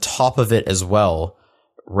on the top of it as well,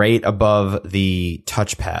 right above the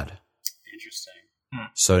touchpad. Interesting.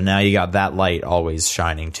 So now you got that light always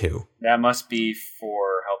shining too. That must be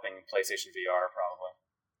for helping PlayStation VR,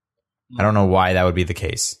 probably. I don't know why that would be the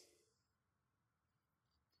case.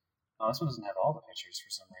 Oh, this one doesn't have all the pictures for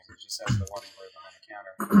some reason. It just has the one word behind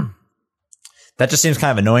the counter. That just seems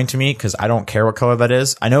kind of annoying to me because I don't care what color that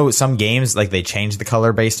is. I know some games, like, they change the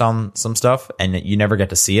color based on some stuff and you never get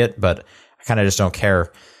to see it, but I kind of just don't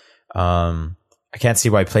care. I can't see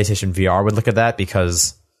why PlayStation VR would look at that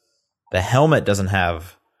because the helmet doesn't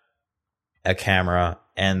have a camera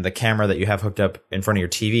and the camera that you have hooked up in front of your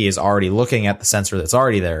TV is already looking at the sensor that's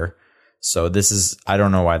already there. So I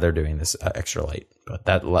don't know why they're doing this extra light, but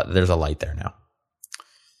there's a light there now.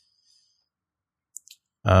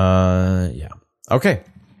 Yeah. Okay.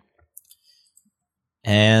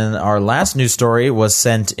 And our last news story was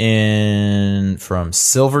sent in from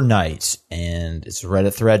Silver Knight, and it's a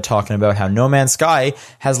Reddit thread talking about how No Man's Sky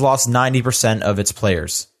has lost 90% of its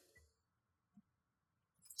players.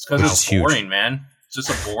 It's because Which it's is huge. boring, man. It's just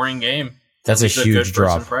a boring game. That's a It's huge good first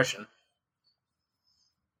drop. impression.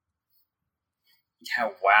 Yeah,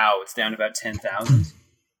 wow. It's down to about 10,000.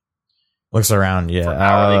 Looks around, yeah. for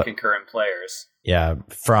hourly concurrent players. Yeah,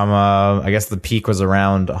 from I guess the peak was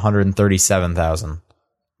around 137,000.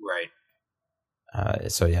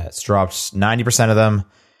 Right. So yeah, it's dropped 90% of them.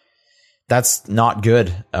 That's not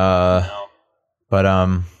good. No. But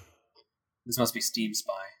This must be Steam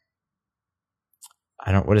Spy.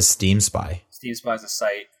 what is Steam Spy? Steam Spy is a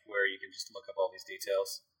site where you can just look up all these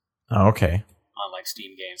details Oh, okay. on like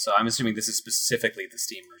Steam games. So I'm assuming this is specifically the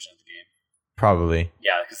Steam version of the game. Probably.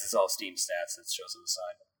 Yeah, because it's all Steam stats that shows on the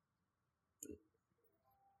side.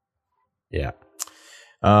 Yeah.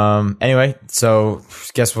 Anyway, so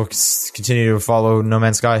guess we'll continue to follow No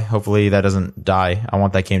Man's Sky. Hopefully that doesn't die. I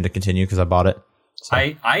want that game to continue because I bought it. So.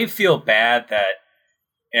 I feel bad that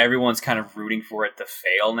everyone's kind of rooting for it to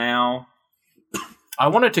fail now. I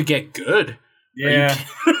want it to get good. Yeah.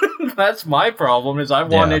 That's my problem. Is I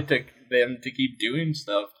wanted them to keep doing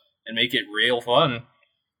stuff and make it real fun.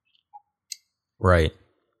 Right.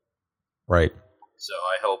 So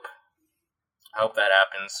I hope that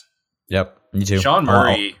happens. Yep. Me too. Sean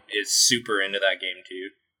Murray is super into that game too.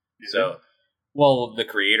 So, well, the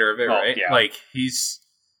creator of it, right? Yeah. Like he's,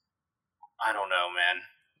 I don't know,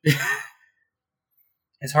 man.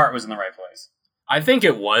 His heart was in the right place. I think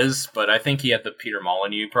it was, but I think he had the Peter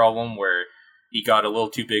Molyneux problem where he got a little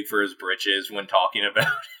too big for his britches when talking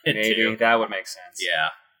about it. Maybe too. that would make sense. Yeah.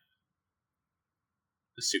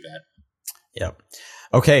 It's too bad. Yep.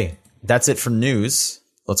 Okay, that's it for news.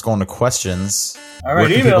 Let's go on to questions. All right, Where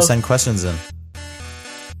can people emails. send questions in?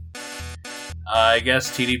 I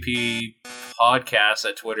guess TDP podcast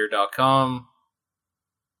at twitter.com.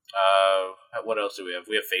 What else do we have?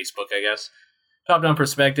 We have Facebook, I guess. Top Down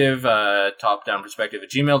Perspective, topdownperspective at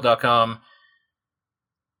gmail.com.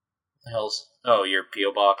 The hell's... Oh, your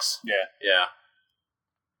P.O. Box. Yeah.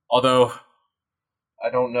 Although,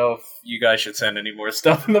 I don't know if you guys should send any more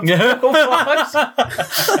stuff in the P.O. Box.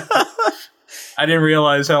 I didn't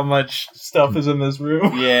realize how much stuff is in this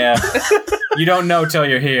room. Yeah. You don't know till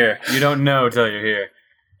you're here.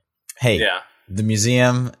 Hey, Yeah. the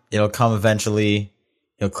museum, it'll come eventually.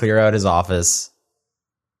 He'll clear out his office.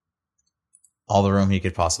 All the room he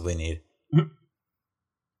could possibly need.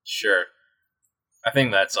 Sure. I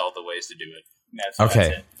think that's all the ways to do it. Okay.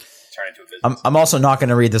 That's it. Turn into a business. I'm also not going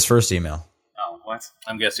to read this first email. Oh, what?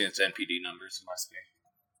 I'm guessing it's NPD numbers. Must be.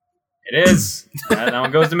 It is. That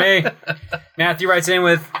one goes to me. Matthew writes in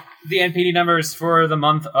with the NPD numbers for the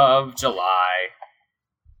month of July.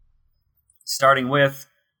 Starting with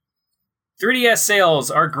 3DS sales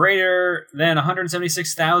are greater than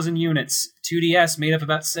 176,000 units. 2DS made up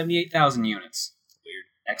about 78,000 units.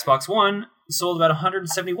 Weird. Xbox One sold about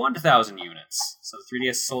 171,000 units. So the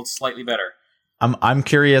 3DS sold slightly better. I'm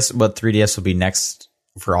curious what 3DS will be next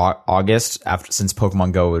for August since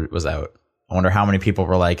Pokemon Go was out. I wonder how many people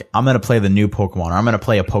were like, I'm going to play the new Pokemon, or I'm going to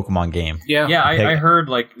play a Pokemon game. Yeah. Yeah, I heard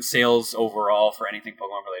like sales overall for anything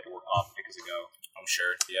Pokemon related were up because of Go. I'm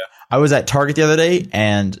sure. Yeah. I was at Target the other day,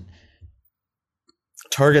 and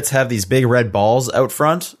Targets have these big red balls out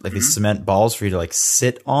front, like these cement balls for you to like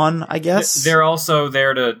sit on, I guess. They're also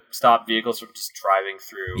there to stop vehicles from just driving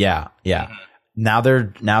through. Yeah. Now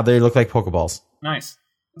they look like Pokeballs. Nice.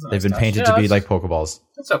 That's a They've nice been touch. painted to be like Pokeballs.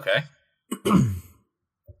 That's okay.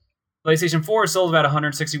 PlayStation 4 sold about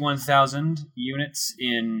 161,000 units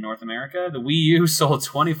in North America. The Wii U sold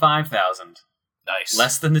 25,000. Nice.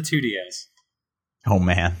 Less than the 2DS. Oh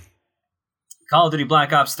man. Call of Duty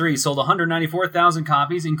Black Ops 3 sold 194,000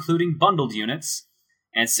 copies, including bundled units,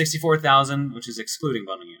 and 64,000, which is excluding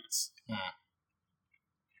bundled units. Wow.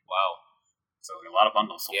 So a lot of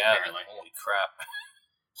bundles sold, Yeah. apparently. Holy crap.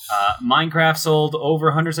 Minecraft sold over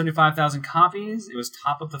 175,000 copies. It was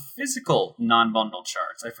top of the physical non-bundled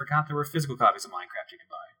charts. I forgot there were physical copies of Minecraft you could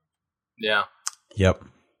buy. Yeah. Yep.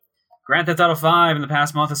 Grand Theft Auto 5 in the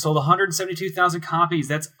past month has sold 172,000 copies.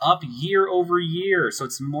 That's up year over year. So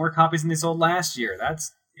it's more copies than they sold last year.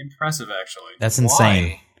 That's impressive, actually. That's insane.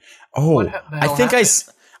 Why? Oh, What the I hell think happened?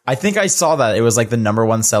 I think I saw that. It was like the number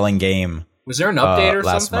one selling game Was there an update or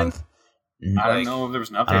last something? month. I don't know if there was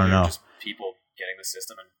an update I don't or know. just people getting the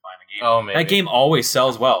system and buying the game. Oh, maybe. That game always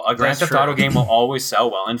sells well. A Grand That's Theft true. Auto game will always sell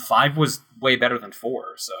well. And 5 was way better than 4,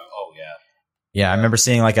 so... Oh, yeah. Yeah, I remember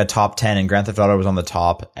seeing like a top 10 and Grand Theft Auto was on the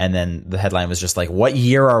top, and then the headline was just like, what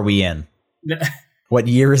year are we in? What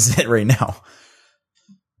year is it right now?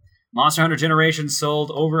 Monster Hunter Generations sold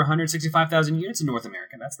over 165,000 units in North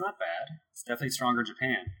America. That's not bad. It's definitely stronger in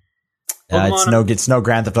Japan. It's no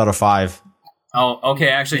Grand Theft Auto 5. Oh, okay.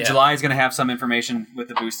 Actually, Yeah. July is going to have some information with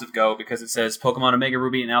the boost of Go because it says Pokemon Omega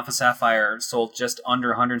Ruby and Alpha Sapphire sold just under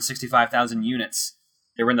 165,000 units.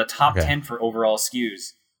 They were in the top Okay. 10 for overall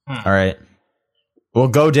SKUs. All right. Well,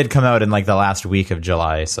 Go did come out in like the last week of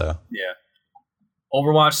July, so Yeah.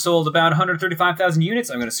 Overwatch sold about 135,000 units.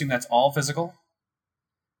 I'm going to assume that's all physical.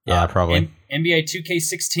 Yeah, probably. NBA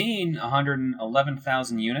 2K16,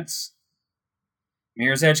 111,000 units.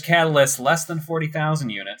 Mirror's Edge Catalyst, less than 40,000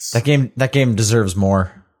 units. That game deserves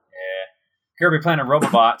more. Yeah. Kirby Planet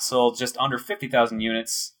Robobot sold just under 50,000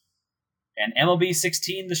 units. And MLB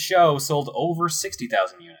 16 The Show sold over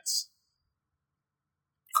 60,000 units.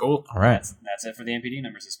 Cool. All right. That's it for the NPD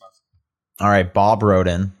numbers this month. All right, Bob wrote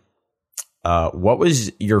in. What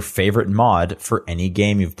was your favorite mod for any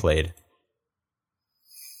game you've played?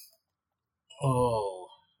 Oh,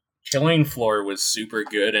 Killing Floor was super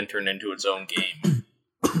good and turned into its own game.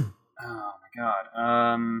 Oh my god.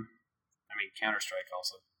 I mean, Counter-Strike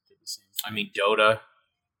also did the same thing. I mean, Dota.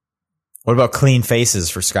 What about Clean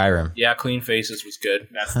Faces for Skyrim? Yeah, Clean Faces was good.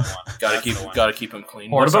 That's the one. Gotta keep them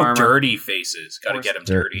clean. Horse what about armor. Dirty Faces? Gotta get them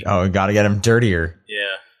dirty. Oh, gotta get them dirtier.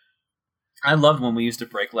 Yeah. I loved when we used to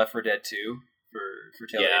break Left 4 Dead 2 for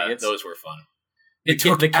Tail Idiots. Those were fun. The It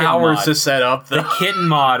took kitten hours mod. to set up, though. The kitten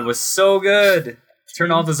mod was so good.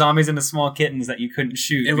 Turn all the zombies into small kittens that you couldn't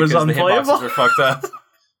shoot. It was because the unplayable. hitboxes were fucked up.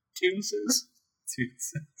 Toonses.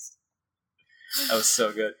 That was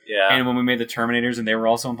so good. Yeah. And when we made the Terminators and they were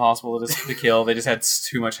also impossible to kill, they just had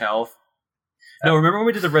too much health. No, remember when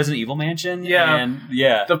we did the Resident Evil Mansion? Yeah. And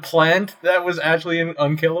yeah. The plant that was actually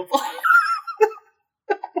unkillable.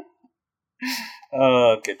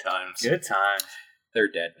 Oh, good times. Good times. They're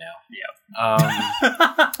dead now.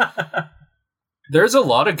 Yeah. There's a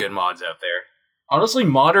lot of good mods out there. Honestly,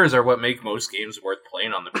 modders are what make most games worth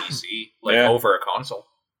playing on the PC, over a console.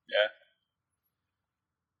 Yeah.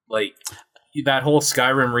 Like, that whole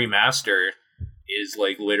Skyrim remaster is,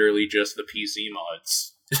 literally just the PC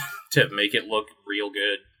mods to make it look real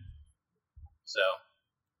good. So.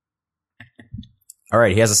 All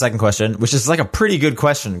right, he has a second question, which is a pretty good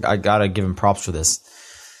question. I gotta give him props for this.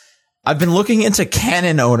 I've been looking into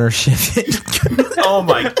Canon ownership. Oh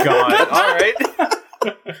my god. All right.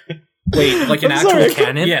 Wait, like an actual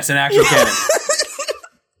cannon? Yes, an actual cannon.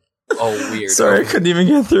 Oh, weird. Sorry, I couldn't even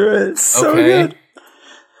get through it. It's so good.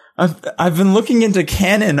 I've been looking into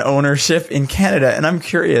Canon ownership in Canada, and I'm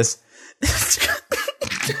curious.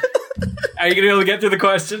 Are you going to be able to get through the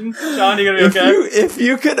question? Sean, you going to be okay? If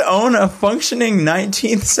you could own a functioning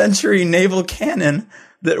 19th century naval cannon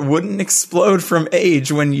that wouldn't explode from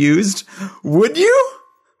age when used, would you?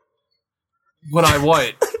 Would I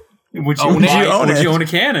what? Would you Own it? own Would you own a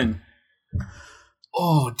cannon?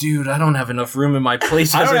 Oh, dude, I don't have enough room in my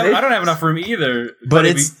place. I don't have enough room either. But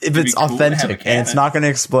it'd if be it's cool to have a authentic and it's cannon. not going to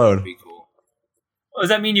explode. Be cool. Does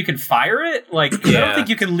that mean you can fire it? I don't think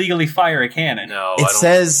you can legally fire a cannon. No, It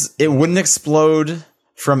says it wouldn't explode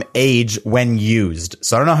from age when used.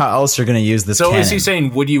 So I don't know how else you're going to use this So cannon. is he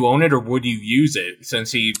saying, would you own it or would you use it?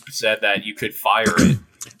 Since he said that you could fire it.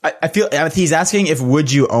 I feel he's asking if would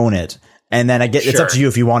you own it, and then it's up to you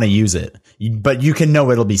if you want to use it. But you can know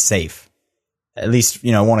it'll be safe. At least, it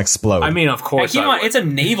won't explode. I mean, of course Keep in I mind, would. it's a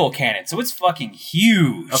naval cannon, so it's fucking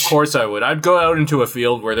huge. Of course I would. I'd go out into a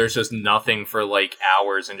field where there's just nothing for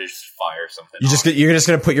hours and just fire something off. you're just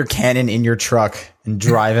going to put your cannon in your truck and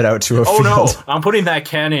drive it out to a Oh field. no, I'm putting that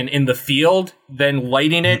cannon in the field, then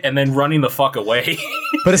lighting it, and then running the fuck away.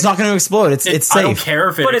 But it's not going to explode. It's safe. I don't care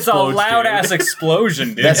if it But it's a explodes, loud dude. ass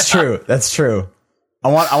explosion, dude. That's true. That's true. I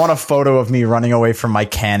want a photo of me running away from my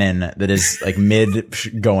cannon that is mid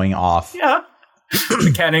going off. Yeah.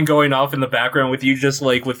 The cannon going off in the background with you just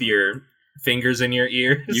with your fingers in your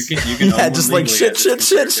ears. You can Yeah, own one just legally shit, as shit, it's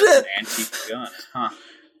shit, considered shit. an antique gun, huh?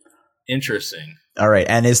 Interesting. All right,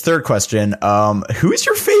 and his third question: who's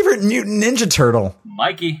your favorite Mutant Ninja Turtle?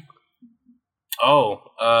 Mikey. Oh,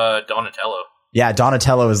 Donatello. Yeah,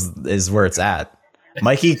 Donatello is where it's at.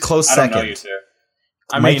 Mikey, close I don't second. know you, sir.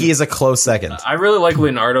 Mikey is a close second. I really like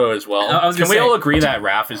Leonardo as well. I was Can gonna we say- all agree that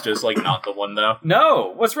Raph is just not the one though?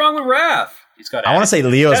 No, what's wrong with Raph? He's got. I want to say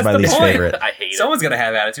Leo's That's my the least point. favorite. I hate it. Someone's gonna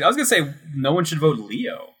have attitude. I was gonna say no one should vote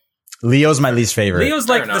Leo. Leo's my least favorite. Leo's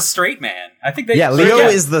Fair the enough. straight man. I think they. Yeah, Leo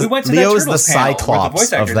is the- we went to Leo that is the Turtles panel with Cyclops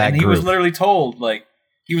voice of actors, that and he was group. literally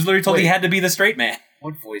told he had to be the straight man.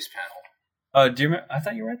 What voice panel? Do you remember? I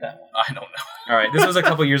thought you were at that one. I don't know. All right, this was a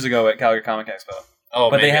couple years ago at Calgary Comic Expo. Oh,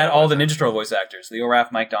 But they maybe had I all the wasn't. Ninja Turtle voice actors: Leo,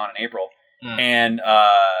 Raph, Mike, Don, and April. Mm. And I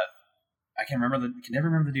can never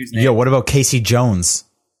remember the dude's name. Yo, what about Casey Jones?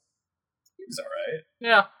 He was all right.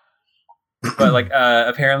 Yeah. But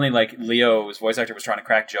apparently, Leo's voice actor was trying to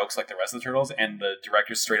crack jokes like the rest of the turtles, and the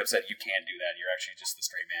director straight up said, "You can't do that. You're actually just the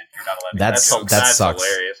straight man. You're not allowed to." That's- do that That's sucks.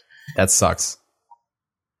 hilarious. That sucks.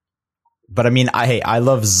 But I mean, I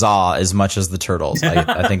love Zaw as much as the turtles.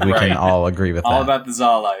 I think we Right. can all agree with all that. about the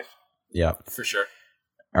Zaw life. Yeah. For sure.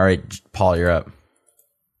 All right, Paul, you're up.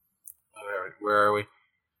 Alright, Where are we?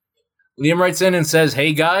 Liam writes in and says,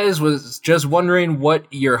 "Hey guys, was just wondering what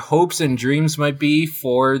your hopes and dreams might be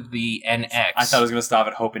for the NX." I thought I was going to stop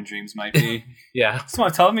at hope and dreams might be. Yeah. Just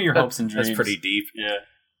want to tell me your hopes and dreams. That's pretty deep.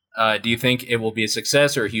 Yeah. Do you think it will be a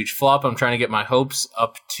success or a huge flop? I'm trying not to get my hopes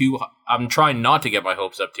up too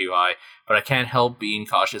high, but I can't help being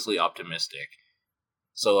cautiously optimistic.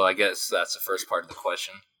 So I guess that's the first part of the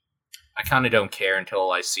question. I kind of don't care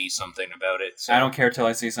until I see something about it. So. I don't care till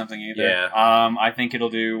I see something either. Yeah. I think it'll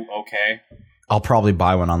do okay. I'll probably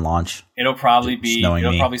buy one on launch. It'll probably Knowing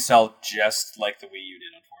me. sell just like the Wii U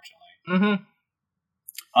did, unfortunately. Mm-hmm.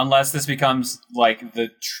 Unless this becomes like the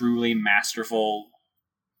truly masterful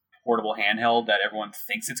portable handheld that everyone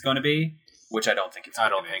thinks it's going to be, which I don't think it's.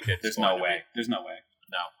 There's no way. There's no way.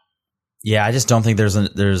 No. Yeah, I just don't think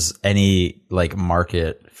there's any like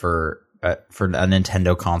market for a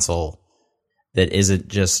Nintendo console that isn't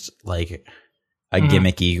just like a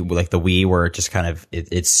gimmicky like the Wii, where it just kind of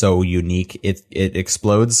it's so unique it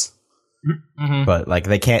explodes. Mm-hmm. But like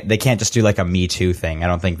they can't just do like a Me Too thing. I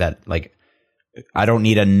don't think that like I don't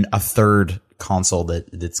need a third console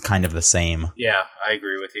that's kind of the same. Yeah, I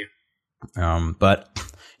agree with you. But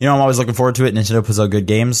you know, I'm always looking forward to it. Nintendo puts out good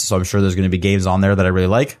games, so I'm sure there's going to be games on there that I really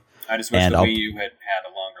like. I just wish the Wii U had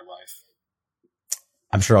a longer life.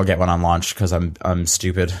 I'm sure I'll get one on launch because I'm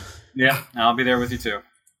stupid. Yeah, I'll be there with you too.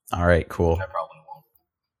 All right, cool. I probably won't.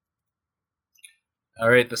 All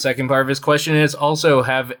right, the second part of his question is also,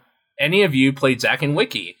 have any of you played Zack and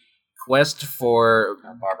Wiki? Quest for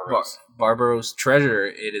Barbaros Treasure.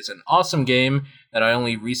 It is an awesome game that I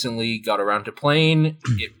only recently got around to playing.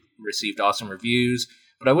 It received awesome reviews,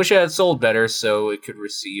 but I wish it had sold better so it could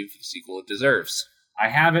receive the sequel it deserves. I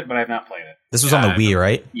have it, but I've not played it. This was on the Wii,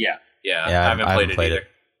 right? Yeah. Yeah, I haven't played it either.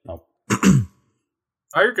 Nope.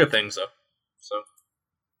 I heard good things, though. So.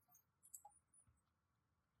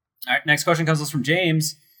 All right, next question comes to us from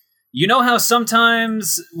James. You know how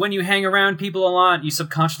sometimes when you hang around people a lot, you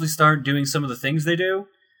subconsciously start doing some of the things they do?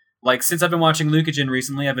 Like, since I've been watching Lucagen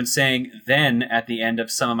recently, I've been saying "then" at the end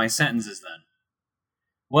of some of my sentences then.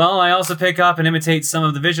 Well, I also pick up and imitate some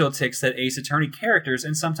of the visual tics that Ace Attorney characters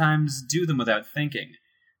and sometimes do them without thinking.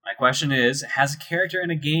 My question is, has a character in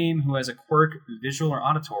a game who has a quirk, visual or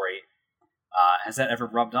auditory, has that ever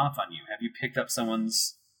rubbed off on you? Have you picked up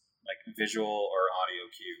someone's like visual or audio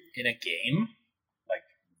cue? In a game?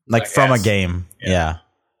 Like from a game. Yeah.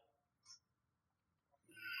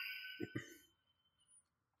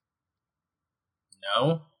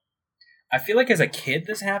 No. I feel like as a kid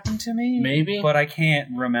this happened to me. Maybe. But I can't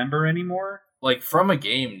remember anymore. Like, from a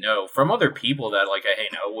game, no. From other people that, like, I hang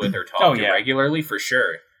out with or talk to regularly, for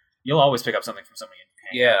sure. You'll always pick up something from somebody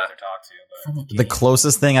you hang out with or talk to. But The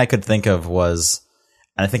closest thing I could think of was,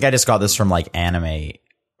 and I think I just got this from, like, anime,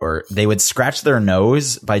 or they would scratch their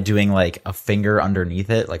nose by doing, like, a finger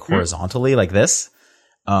underneath it, like, horizontally, like this.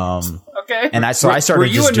 Okay. And I started were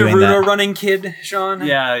you just a doing Naruto that. running kid, Sean?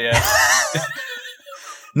 Yeah.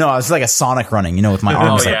 No, I was like a Sonic running, you know, with my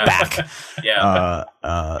arms like back. Yeah.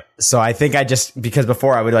 So I think I just, because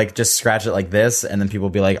before I would like just scratch it like this, and then people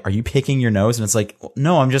would be like, "Are you picking your nose?" And it's like,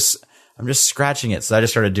 "No, I'm just scratching it." So I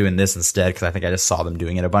just started doing this instead because I think I just saw them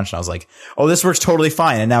doing it a bunch, and I was like, "Oh, this works totally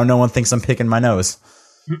fine." And now no one thinks I'm picking my nose.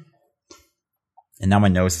 And now my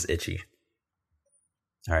nose is itchy.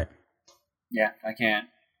 All right. Yeah, I can't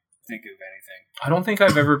think of anything. I don't think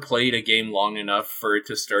I've ever played a game long enough for it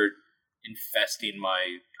to start infesting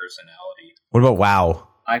my personality. What about WoW?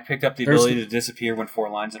 I picked up the ability to disappear when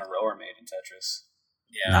 4 lines in a row are made in Tetris.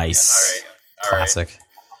 Yeah. Nice. All Classic. right.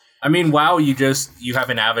 I mean, WoW, you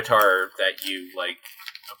have an avatar that you, like,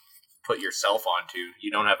 put yourself onto.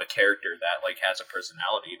 You don't have a character that, like, has a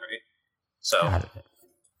personality, right? So.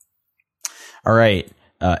 All right.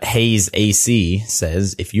 Hayes AC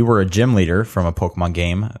says, if you were a gym leader from a Pokemon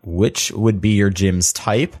game, which would be your gym's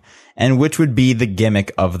type, and which would be the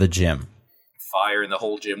gimmick of the gym? Fire, and the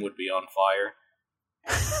whole gym would be on fire.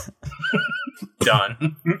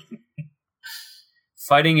 Done.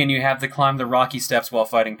 Fighting, and you have to climb the rocky steps while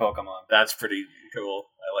fighting Pokemon. That's pretty cool.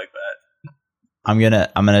 I like that. I'm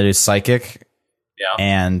gonna do psychic. Yeah.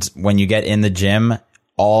 And when you get in the gym,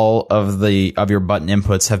 all of your button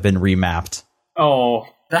inputs have been remapped. Oh,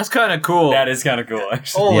 that's kind of cool. That is kind of cool,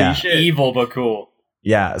 actually. Holy shit. Evil, but cool.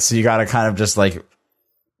 Yeah, so you gotta kind of just like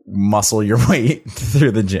muscle your way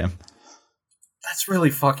through the gym. That's really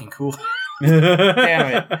fucking cool. Damn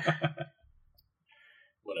it.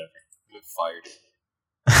 Whatever. We've fired it.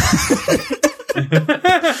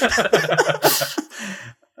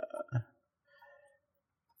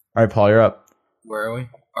 All right, Paul, you're up. Where are we?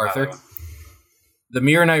 Arthur? The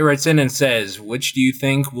Mirror Knight writes in and says, which do you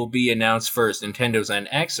think will be announced first, Nintendo's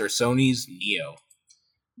NX or Sony's Neo?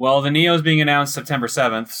 Well, the Neo is being announced September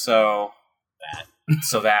 7th, so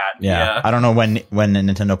that. Yeah. I don't know when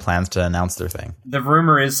Nintendo plans to announce their thing. The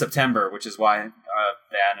rumor is September, which is why they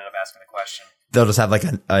ended up asking the question. They'll just have like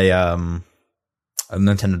a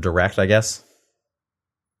Nintendo Direct, I guess.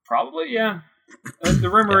 Probably, yeah. The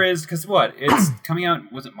rumor is because it's coming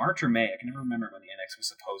out. Was it March or May? I can never remember when the NX was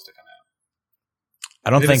supposed to come out. I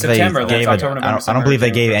don't think they September, gave. October, November, I don't believe they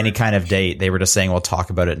gave November. any kind of date. They were just saying we'll talk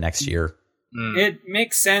about it next year. It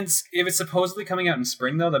makes sense if it's supposedly coming out in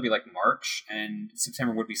spring, though. That'd be like March, and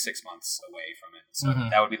September would be 6 months away from it. So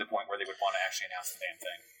that would be the point where they would want to actually announce the damn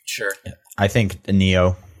thing. Sure. I think the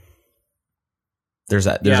Neo. There's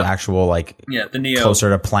actual the Neo closer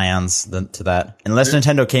to plans to that. Unless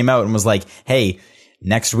Nintendo came out and was like, "Hey,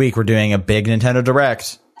 next week we're doing a big Nintendo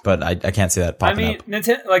Direct," but I can't see that popping up.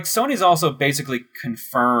 Sony's also basically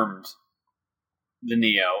confirmed the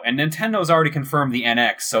Neo, and Nintendo's already confirmed the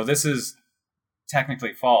NX. So this is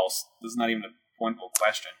technically false. This is not even a pointable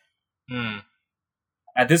question.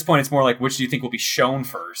 At this point, it's more like, which do you think will be shown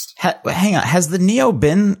first? Hang on. Has the Neo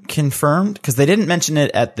been confirmed? Because they didn't mention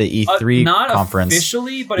it at the E3 conference. Not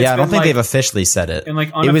officially, but it's I don't think they've officially said it. In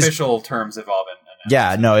unofficial terms, have all been announced.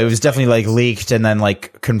 Yeah, no, it was definitely leaked and then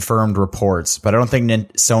confirmed reports. But I don't think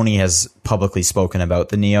Sony has publicly spoken about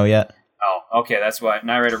the Neo yet. Oh, okay. That's why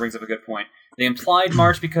Nyrider brings up a good point. They implied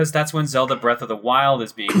March because that's when Zelda Breath of the Wild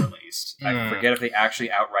is being released. I forget if they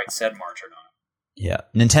actually outright said March or not. Yeah.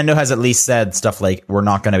 Nintendo has at least said stuff like, we're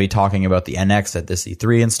not going to be talking about the NX at this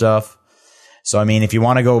E3 and stuff. So, I mean, if you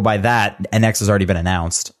want to go by that, NX has already been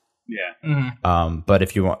announced. Yeah. But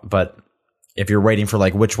if you're waiting for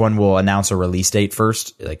which one will announce a release date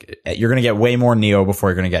first, you're going to get way more Neo before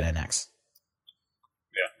you're going to get NX.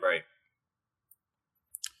 Yeah, right.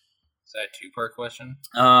 Is that a two-part question?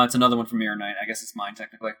 It's another one from Mirror Knight. I guess it's mine,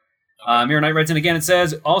 technically. Okay. Mirror Knight writes in again and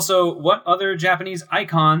says, also, what other Japanese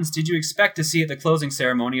icons did you expect to see at the closing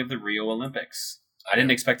ceremony of the Rio Olympics? I didn't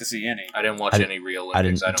expect to see any. I didn't watch any Rio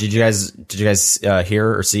Olympics. Did you guys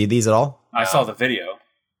hear or see these at all? I saw the video.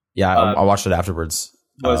 Yeah, I watched it afterwards.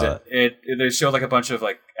 What was it? They showed a bunch of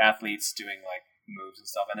athletes doing moves and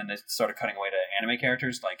stuff, and then they started cutting away to anime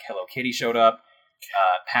characters. Hello Kitty showed up.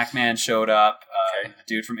 Pac-Man showed up. The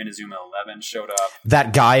dude from Inazuma 11 showed up.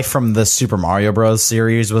 That guy from the Super Mario Bros.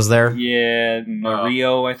 Series was there. Yeah,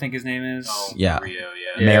 Mario, I think his name is. Oh, yeah. Mario,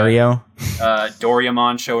 yeah. Mario.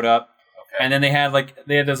 Doraemon showed up. Okay. And then they had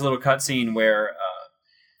this little cutscene where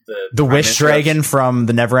the Wish Dragon from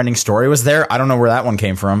the Neverending Story was there. I don't know where that one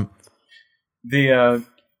came from. The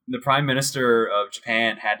Prime Minister of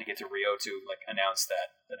Japan had to get to Rio to announce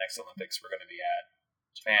that the next Olympics were going to be at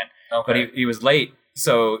Japan. Okay. But he was late,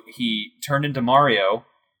 so he turned into Mario,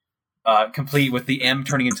 complete with the M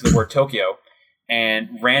turning into the word Tokyo, and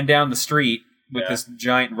ran down the street with this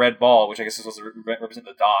giant red ball, which I guess is supposed to represent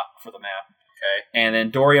the dot for the map. Okay. And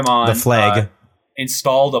then Doraemon, the flag,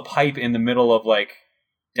 installed a pipe in the middle of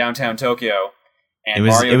downtown Tokyo. And it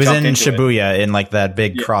was Mario jumped in into Shibuya in that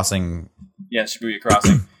big crossing. Yeah, Shibuya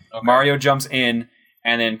crossing. Okay. Mario jumps in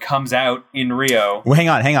and then comes out in Rio. Well, hang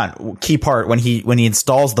on. Key part, when he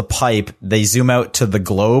installs the pipe, they zoom out to the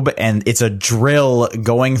globe and it's a drill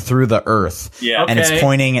going through the earth. Yeah. And it's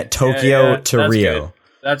pointing at Tokyo to That's Rio. Good.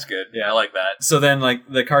 That's good. Yeah, I like that. So then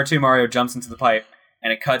the cartoon Mario jumps into the pipe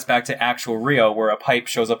and it cuts back to actual Rio where a pipe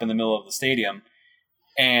shows up in the middle of the stadium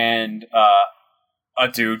and a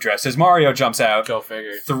dude dressed as Mario jumps out. Go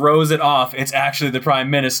figure. Throws it off. It's actually the Prime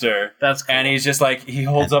Minister. That's cool. And he's just he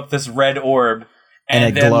holds up this red orb. And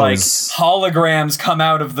it then glows. Holograms come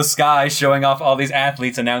out of the sky showing off all these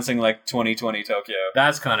athletes announcing 2020 Tokyo.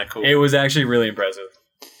 That's kind of cool. It was actually really impressive.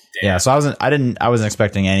 Damn. Yeah, so I wasn't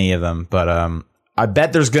expecting any of them, but I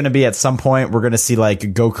bet there's going to be at some point we're going to see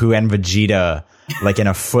Goku and Vegeta in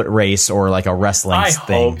a foot race or a wrestling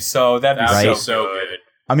thing. I hope so. That'd be Right? so good.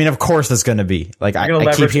 I mean, of course it's going to be.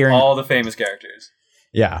 I keep hearing all the famous characters.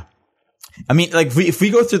 Yeah. I mean, if we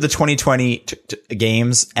go through the 2020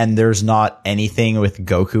 games and there's not anything with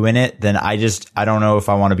Goku in it, then I don't know if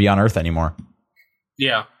I want to be on Earth anymore.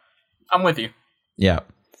 Yeah. I'm with you. Yeah.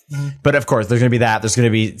 Mm-hmm. But of course, there's going to be that. There's going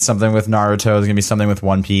to be something with Naruto. There's going to be something with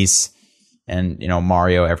One Piece and,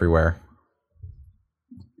 Mario everywhere.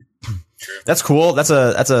 True. That's cool. That's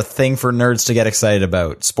a thing for nerds to get excited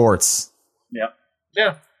about. Sports. Yep.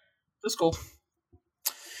 Yeah. That's cool.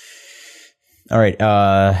 All right.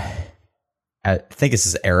 I think this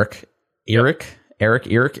is Eric. Eric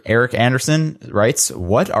Anderson writes,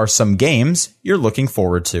 what are some games you're looking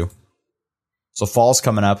forward to? So fall's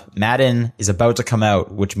coming up. Madden is about to come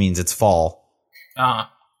out, which means it's fall. Uh-huh.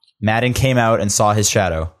 Madden came out and saw his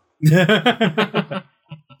shadow.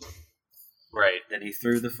 Right. Then he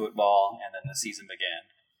threw the football, and then the season began.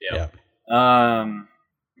 Yeah. God,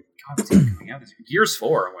 what's coming out this year? Gears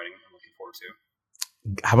 4. I'm looking forward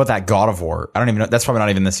to. How about that God of War? I don't even know. That's probably not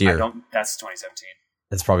even this year. That's 2017.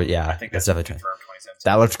 That's probably, I think that's definitely confirmed 2017.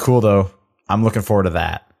 That looked cool though. I'm looking forward to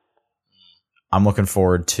that. I'm looking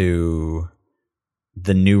forward to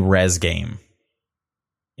the new Rez game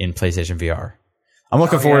in PlayStation VR. I'm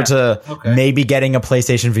looking forward to maybe getting a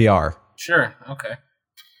PlayStation VR. Sure. Okay.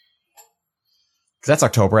 Because that's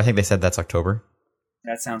October. I think they said that's October.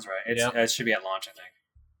 That sounds right. It should be at launch, I think.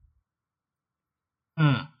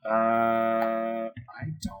 I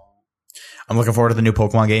don't. I'm looking forward to the new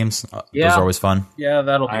Pokemon games. Those are always fun. Yeah,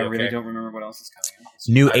 that'll be I really don't remember what else is coming out.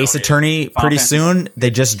 New Ace Attorney pretty soon. They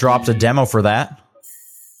just dropped a demo for that.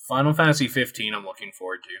 Final Fantasy 15 I'm looking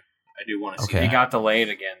forward to. I do want to see It that. got delayed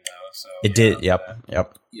again, though. So It did. Yep. Yeah.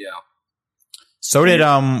 So did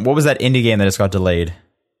what was that indie game that just got delayed?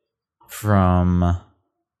 From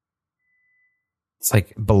it's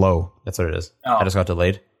like Below. That's what it is. Oh. That just got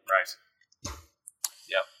delayed. Right.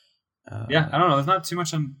 Yep. Yeah, I don't know. There's not too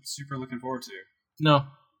much I'm super looking forward to. No.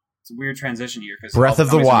 It's a weird transition year because Breath of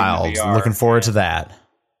the Wild. Looking forward to that.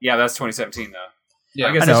 Yeah, that's 2017 though. Yeah.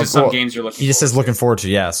 I guess there's just some games you're looking. He just forward says looking forward to.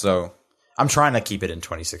 Yeah, so I'm trying to keep it in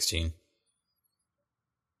 2016.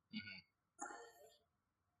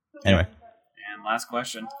 Anyway, And last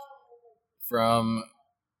question. From,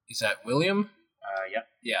 is that William? Yep.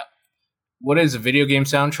 Yeah. What is a video game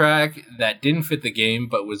soundtrack that didn't fit the game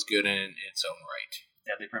but was good in its own right?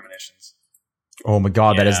 Deadly Premonitions. oh my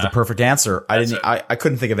god, that is Yeah. the perfect answer. I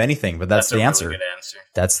couldn't think of anything, but that's the a answer. Really good answer.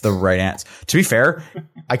 That's the right answer. To be fair,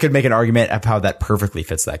 I could make an argument of how that perfectly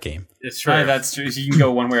fits that game. It's true. That's true. You can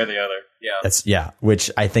go one way or the other. Yeah. Which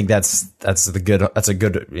I think that's a good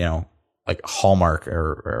like hallmark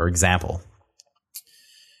or example.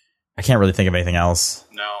 I can't really think of anything else.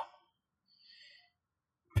 No.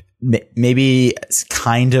 Maybe it's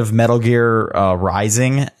kind of Metal Gear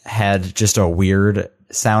Rising had just a weird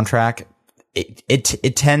soundtrack.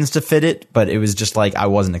 It tends to fit it, but it was just like I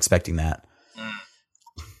wasn't expecting that.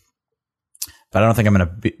 But I don't think I'm going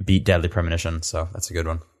to beat Deadly Premonition, so that's a good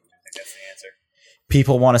one. I think that's the answer.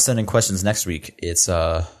 People want to send in questions next week. It's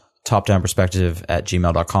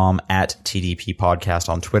topdownperspective@gmail.com, at TDP Podcast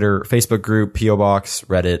on Twitter, Facebook group, PO Box,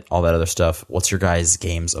 Reddit, all that other stuff. What's your guys'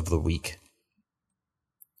 games of the week?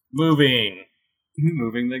 Moving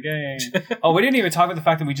the game. Oh, we didn't even talk about the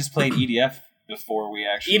fact that we just played EDF before we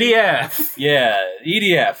actually... EDF. Yeah,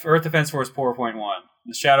 EDF, Earth Defense Force 4.1.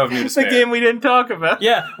 The Shadow of New It's a Despair. game we didn't talk about.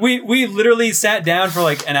 Yeah, we literally sat down for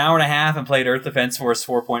like an hour and a half and played Earth Defense Force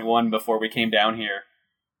 4.1 before we came down here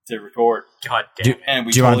to record. God damn it. And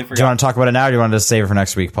we Do you want to talk about it now, or do you want to save it for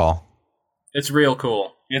next week, Paul? It's real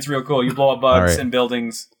cool. It's real cool. You blow up bugs All right. in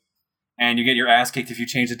buildings, and you get your ass kicked if you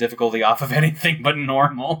change the difficulty off of anything but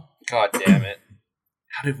normal. God damn it.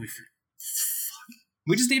 How did we forget?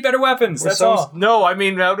 We just need better weapons. That's all. No, I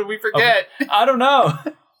mean, how did we forget? I don't know.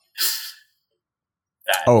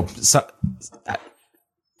 Oh, so,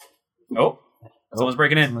 Oh, someone's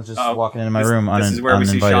breaking in. someone's just Uh-oh. walking into my room This is where we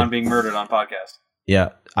see uninvited. Sean being murdered on podcast. Yeah,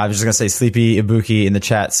 I was just going to say Sleepy Ibuki in the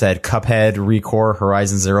chat said Cuphead, Recore,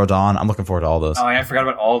 Horizon Zero Dawn. I'm looking forward to all those. Oh, I forgot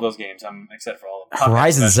about all of those games. I'm excited for all of them.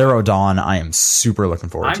 Horizon Cuphead, Zero Dawn, I am super looking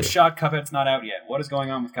forward I'm to. shocked Cuphead's not out yet. What is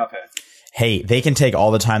going on with Cuphead? Hey, they can take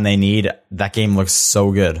all the time they need. That game looks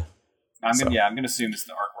so good. I'm gonna assume it's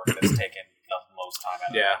the artwork that's taken the most time out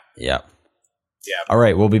of it. Yeah. Yeah. Yeah. All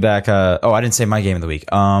right, we'll be back. I didn't say my game of the week.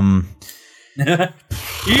 EDF.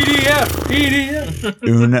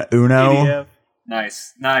 Uno. EDF.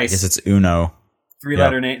 Nice. I guess it's Uno.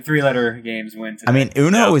 Three-letter games win today. I mean,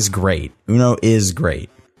 Uno is great. Uno is great.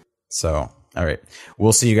 So, all right.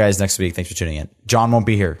 We'll see you guys next week. Thanks for tuning in. John won't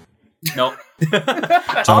be here. Nope. John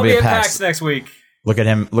I'll will be be at at PAX PAX. next week. Look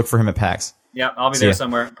for him at PAX. Yeah, I'll be See there ya.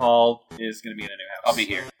 somewhere. Paul is going to be in a new house. I'll be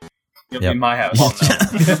here. You'll Yep. be in my house.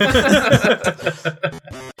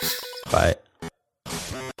 Bye.